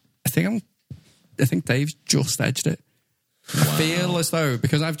think Dave's just edged it. Wow. I feel as though,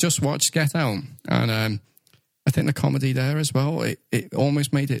 because I've just watched Get Out, and I think the comedy there as well, it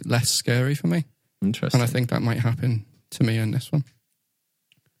almost made it less scary for me. Interesting. And I think that might happen to me in this one.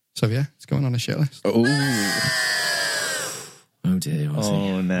 So yeah, it's going on a shit list. Oh dear.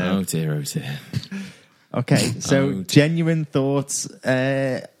 Oh no. Oh dear. Oh dear. Okay, so genuine thoughts,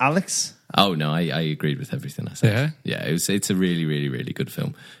 Alex. Oh no, I agreed with everything I said. Yeah? Yeah, it's a really, really, really good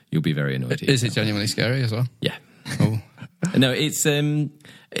film. You'll be very annoyed. Is it genuinely scary as well? Yeah. Oh. No, it's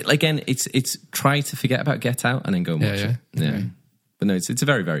again, it's try to forget about Get Out and then go and watch it. Yeah. Okay. But no, it's a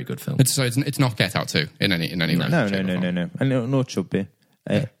very, very good film. It's not Get Out 2 in any way. No. And no, it should be.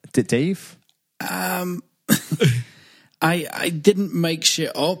 Dave. I didn't make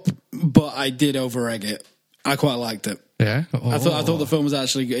shit up, but I did over-egg it. I quite liked it. Yeah, I thought the film was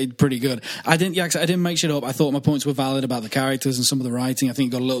actually pretty good. I didn't make shit up. I thought my points were valid about the characters and some of the writing. I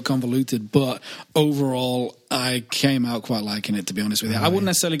think it got a little convoluted, but overall, I came out quite liking it. To be honest with you, I wouldn't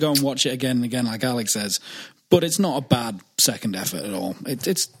necessarily go and watch it again and again, like Alex says, but it's not a bad second effort at all.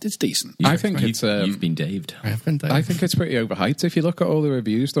 It's decent. I think you've been daved. I have been daved. I think it's pretty overhyped. If you look at all the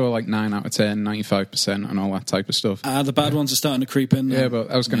reviews, they're like 9 out of 10, 95%, and all that type of stuff. The bad ones are starting to creep in. Yeah,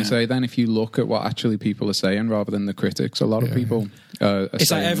 but I was going to say, then if you look at what actually people are saying rather than the critics, a lot of people are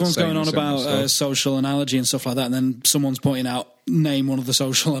it's like everyone's going on about stuff. social analogy and stuff like that, and then someone's pointing out, name one of the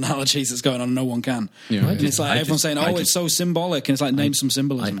social analogies that's going on, and no one can. Yeah. And it's like everyone's saying, it's so symbolic, and it's like, name some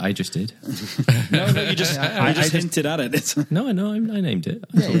symbolism. I just did. No, you just hinted at it. No, I know. I named it.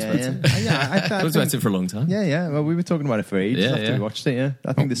 I was about it for a long time. Yeah. Well, we were talking about it for ages after we watched it. Yeah,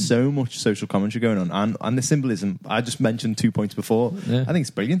 I think there's so much social commentary going on, and the symbolism. I just mentioned 2 points before. Yeah. I think it's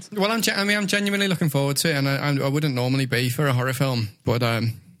brilliant. Well, I'm genuinely looking forward to it, and I wouldn't normally be for a horror film, but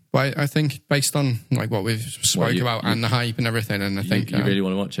I think based on like what we've spoke about and the hype and everything, and I think you really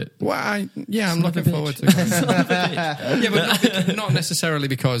want to watch it. Well, I'm looking forward to it. But not necessarily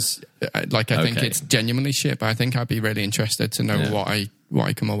because I think it's genuinely shit, but I think I'd be really interested to know what I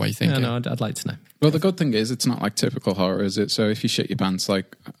come away thinking. Yeah, no, I'd like to know. Well, the good thing is it's not like typical horror, is it? So if you shit your pants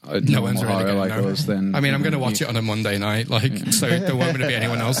like a normal horror like us, then I'm going to watch it on a Monday night, so there won't be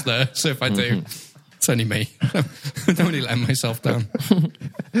anyone else there. So if I do. It's only me. I'm only letting myself down.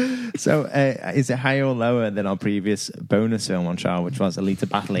 So, is it higher or lower than our previous bonus film on trial, which was Alita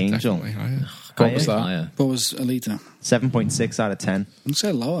Battle Angel? Definitely higher. What was that? What was Alita? 7.6 out of 10. I'd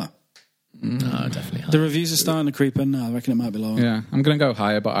say lower. No, definitely higher. The reviews are starting to creep in now. I reckon it might be lower. Yeah, I'm going to go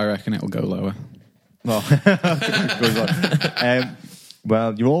higher, but I reckon it'll go lower. Well,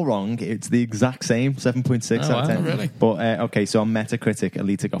 well, you're all wrong. It's the exact same, 7.6 out of 10. Really? But, okay, so on Metacritic,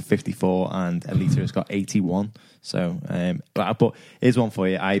 Alita got 54 and Alita has got 81. So, but here's one for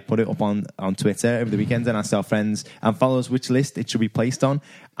you. I put it up on Twitter over the weekend and asked our friends and followers which list it should be placed on.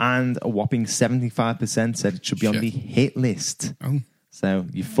 And a whopping 75% said it should be on the hit list. Oh. So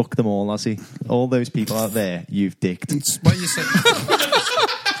you fucked them all, Ozzy. All those people out there, you've dicked. What you said...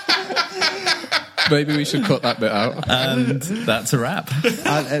 Maybe we should cut that bit out. And that's a wrap.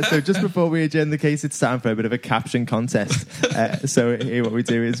 So just before we adjourn the case, it's time for a bit of a caption contest. So here what we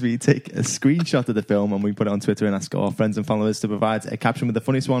do is we take a screenshot of the film and we put it on Twitter and ask our friends and followers to provide a caption with the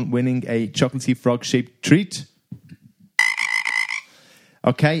funniest one winning a chocolatey frog-shaped treat.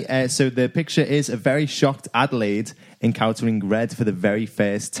 Okay, so the picture is a very shocked Adelaide encountering Red for the very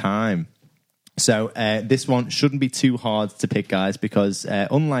first time. So this one shouldn't be too hard to pick, guys, because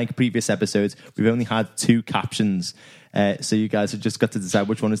unlike previous episodes, we've only had 2 captions. So you guys have just got to decide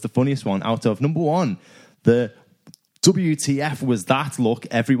which one is the funniest one out of number 1, the WTF was that look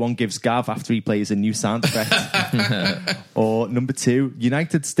everyone gives Gav after he plays a new sound effect. Or number 2,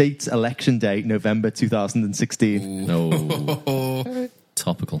 United States Election Day, November 2016. No.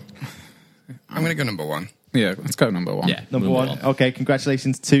 Topical. I'm going to go number 1. Yeah, let's go number 1. Yeah, Number 1. Okay,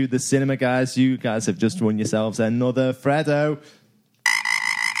 congratulations to the cinema guys. You guys have just won yourselves another Freddo.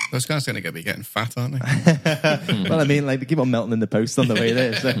 Those guys are going to be getting fat, aren't they? Well, I mean, like, they keep on melting in the post on the way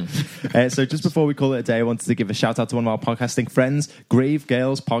there. So just before we call it a day, I wanted to give a shout out to one of our podcasting friends, Grave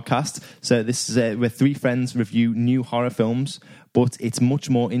Girls Podcast. So this is where 3 friends review new horror films, but it's much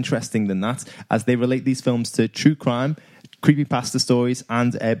more interesting than that, as they relate these films to true crime, creepypasta stories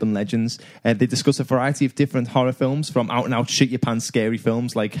and urban legends. They discuss a variety of different horror films, from out-and-out shit-your-pants scary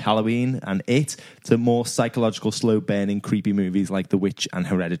films like Halloween and It, to more psychological, slow-burning, creepy movies like The Witch and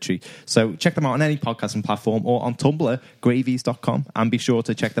Hereditary. So check them out on any podcasting platform or on Tumblr, gravies.com, and be sure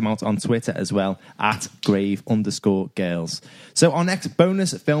to check them out on Twitter as well, at @grave_girls. So our next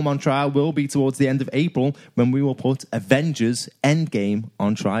bonus film on trial will be towards the end of April, when we will put Avengers Endgame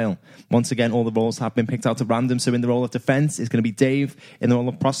on trial. Once again, all the roles have been picked out at random, so in the role of defense is going to be Dave. In the role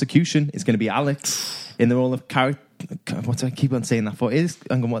of prosecution is going to be Alex. In the role of character... What do I keep on saying that for?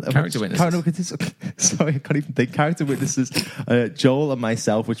 Character witnesses. Sorry, I can't even think. Character witnesses, Joel and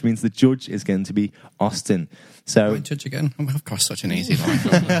myself, which means the judge is going to be Austin. So, judge again? Oh, I've got such an easy life.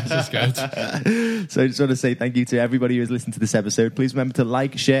 This is good. So I just want to say thank you to everybody who's listened to this episode. Please remember to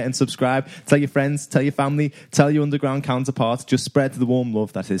like, share and subscribe. Tell your friends, tell your family, tell your underground counterparts. Just spread the warm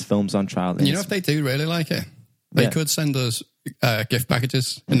love that is Films on Trial. And you know, if they do really like it, they could send us gift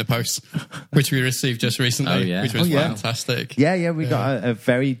packages in the post, which we received just recently, which was fantastic. Yeah, we got a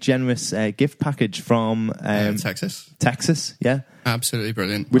very generous gift package from Texas. Texas, yeah? Absolutely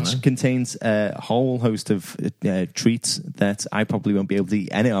brilliant. Which contains a whole host of treats that I probably won't be able to eat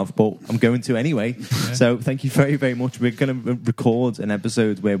any of, but I'm going to anyway. Yeah. So thank you very, very much. We're going to record an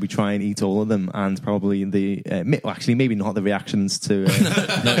episode where we try and eat all of them, and probably actually maybe not the reactions to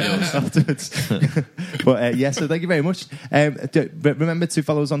not yours afterwards. But so thank you very much. Remember to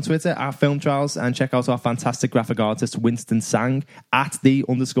follow us on Twitter at Film Trials, and check out our fantastic graphic artist Winston Sang at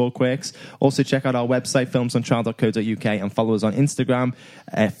 @the_Quakes. Also check out our website filmsontrial.co.uk and follow us on Instagram,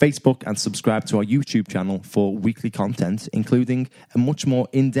 Facebook, and subscribe to our YouTube channel for weekly content, including a much more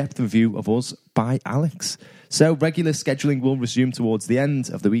in-depth review of us by Alex. So regular scheduling will resume towards the end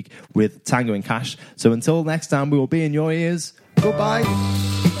of the week with Tango and Cash. So until next time, we will be in your ears. Goodbye.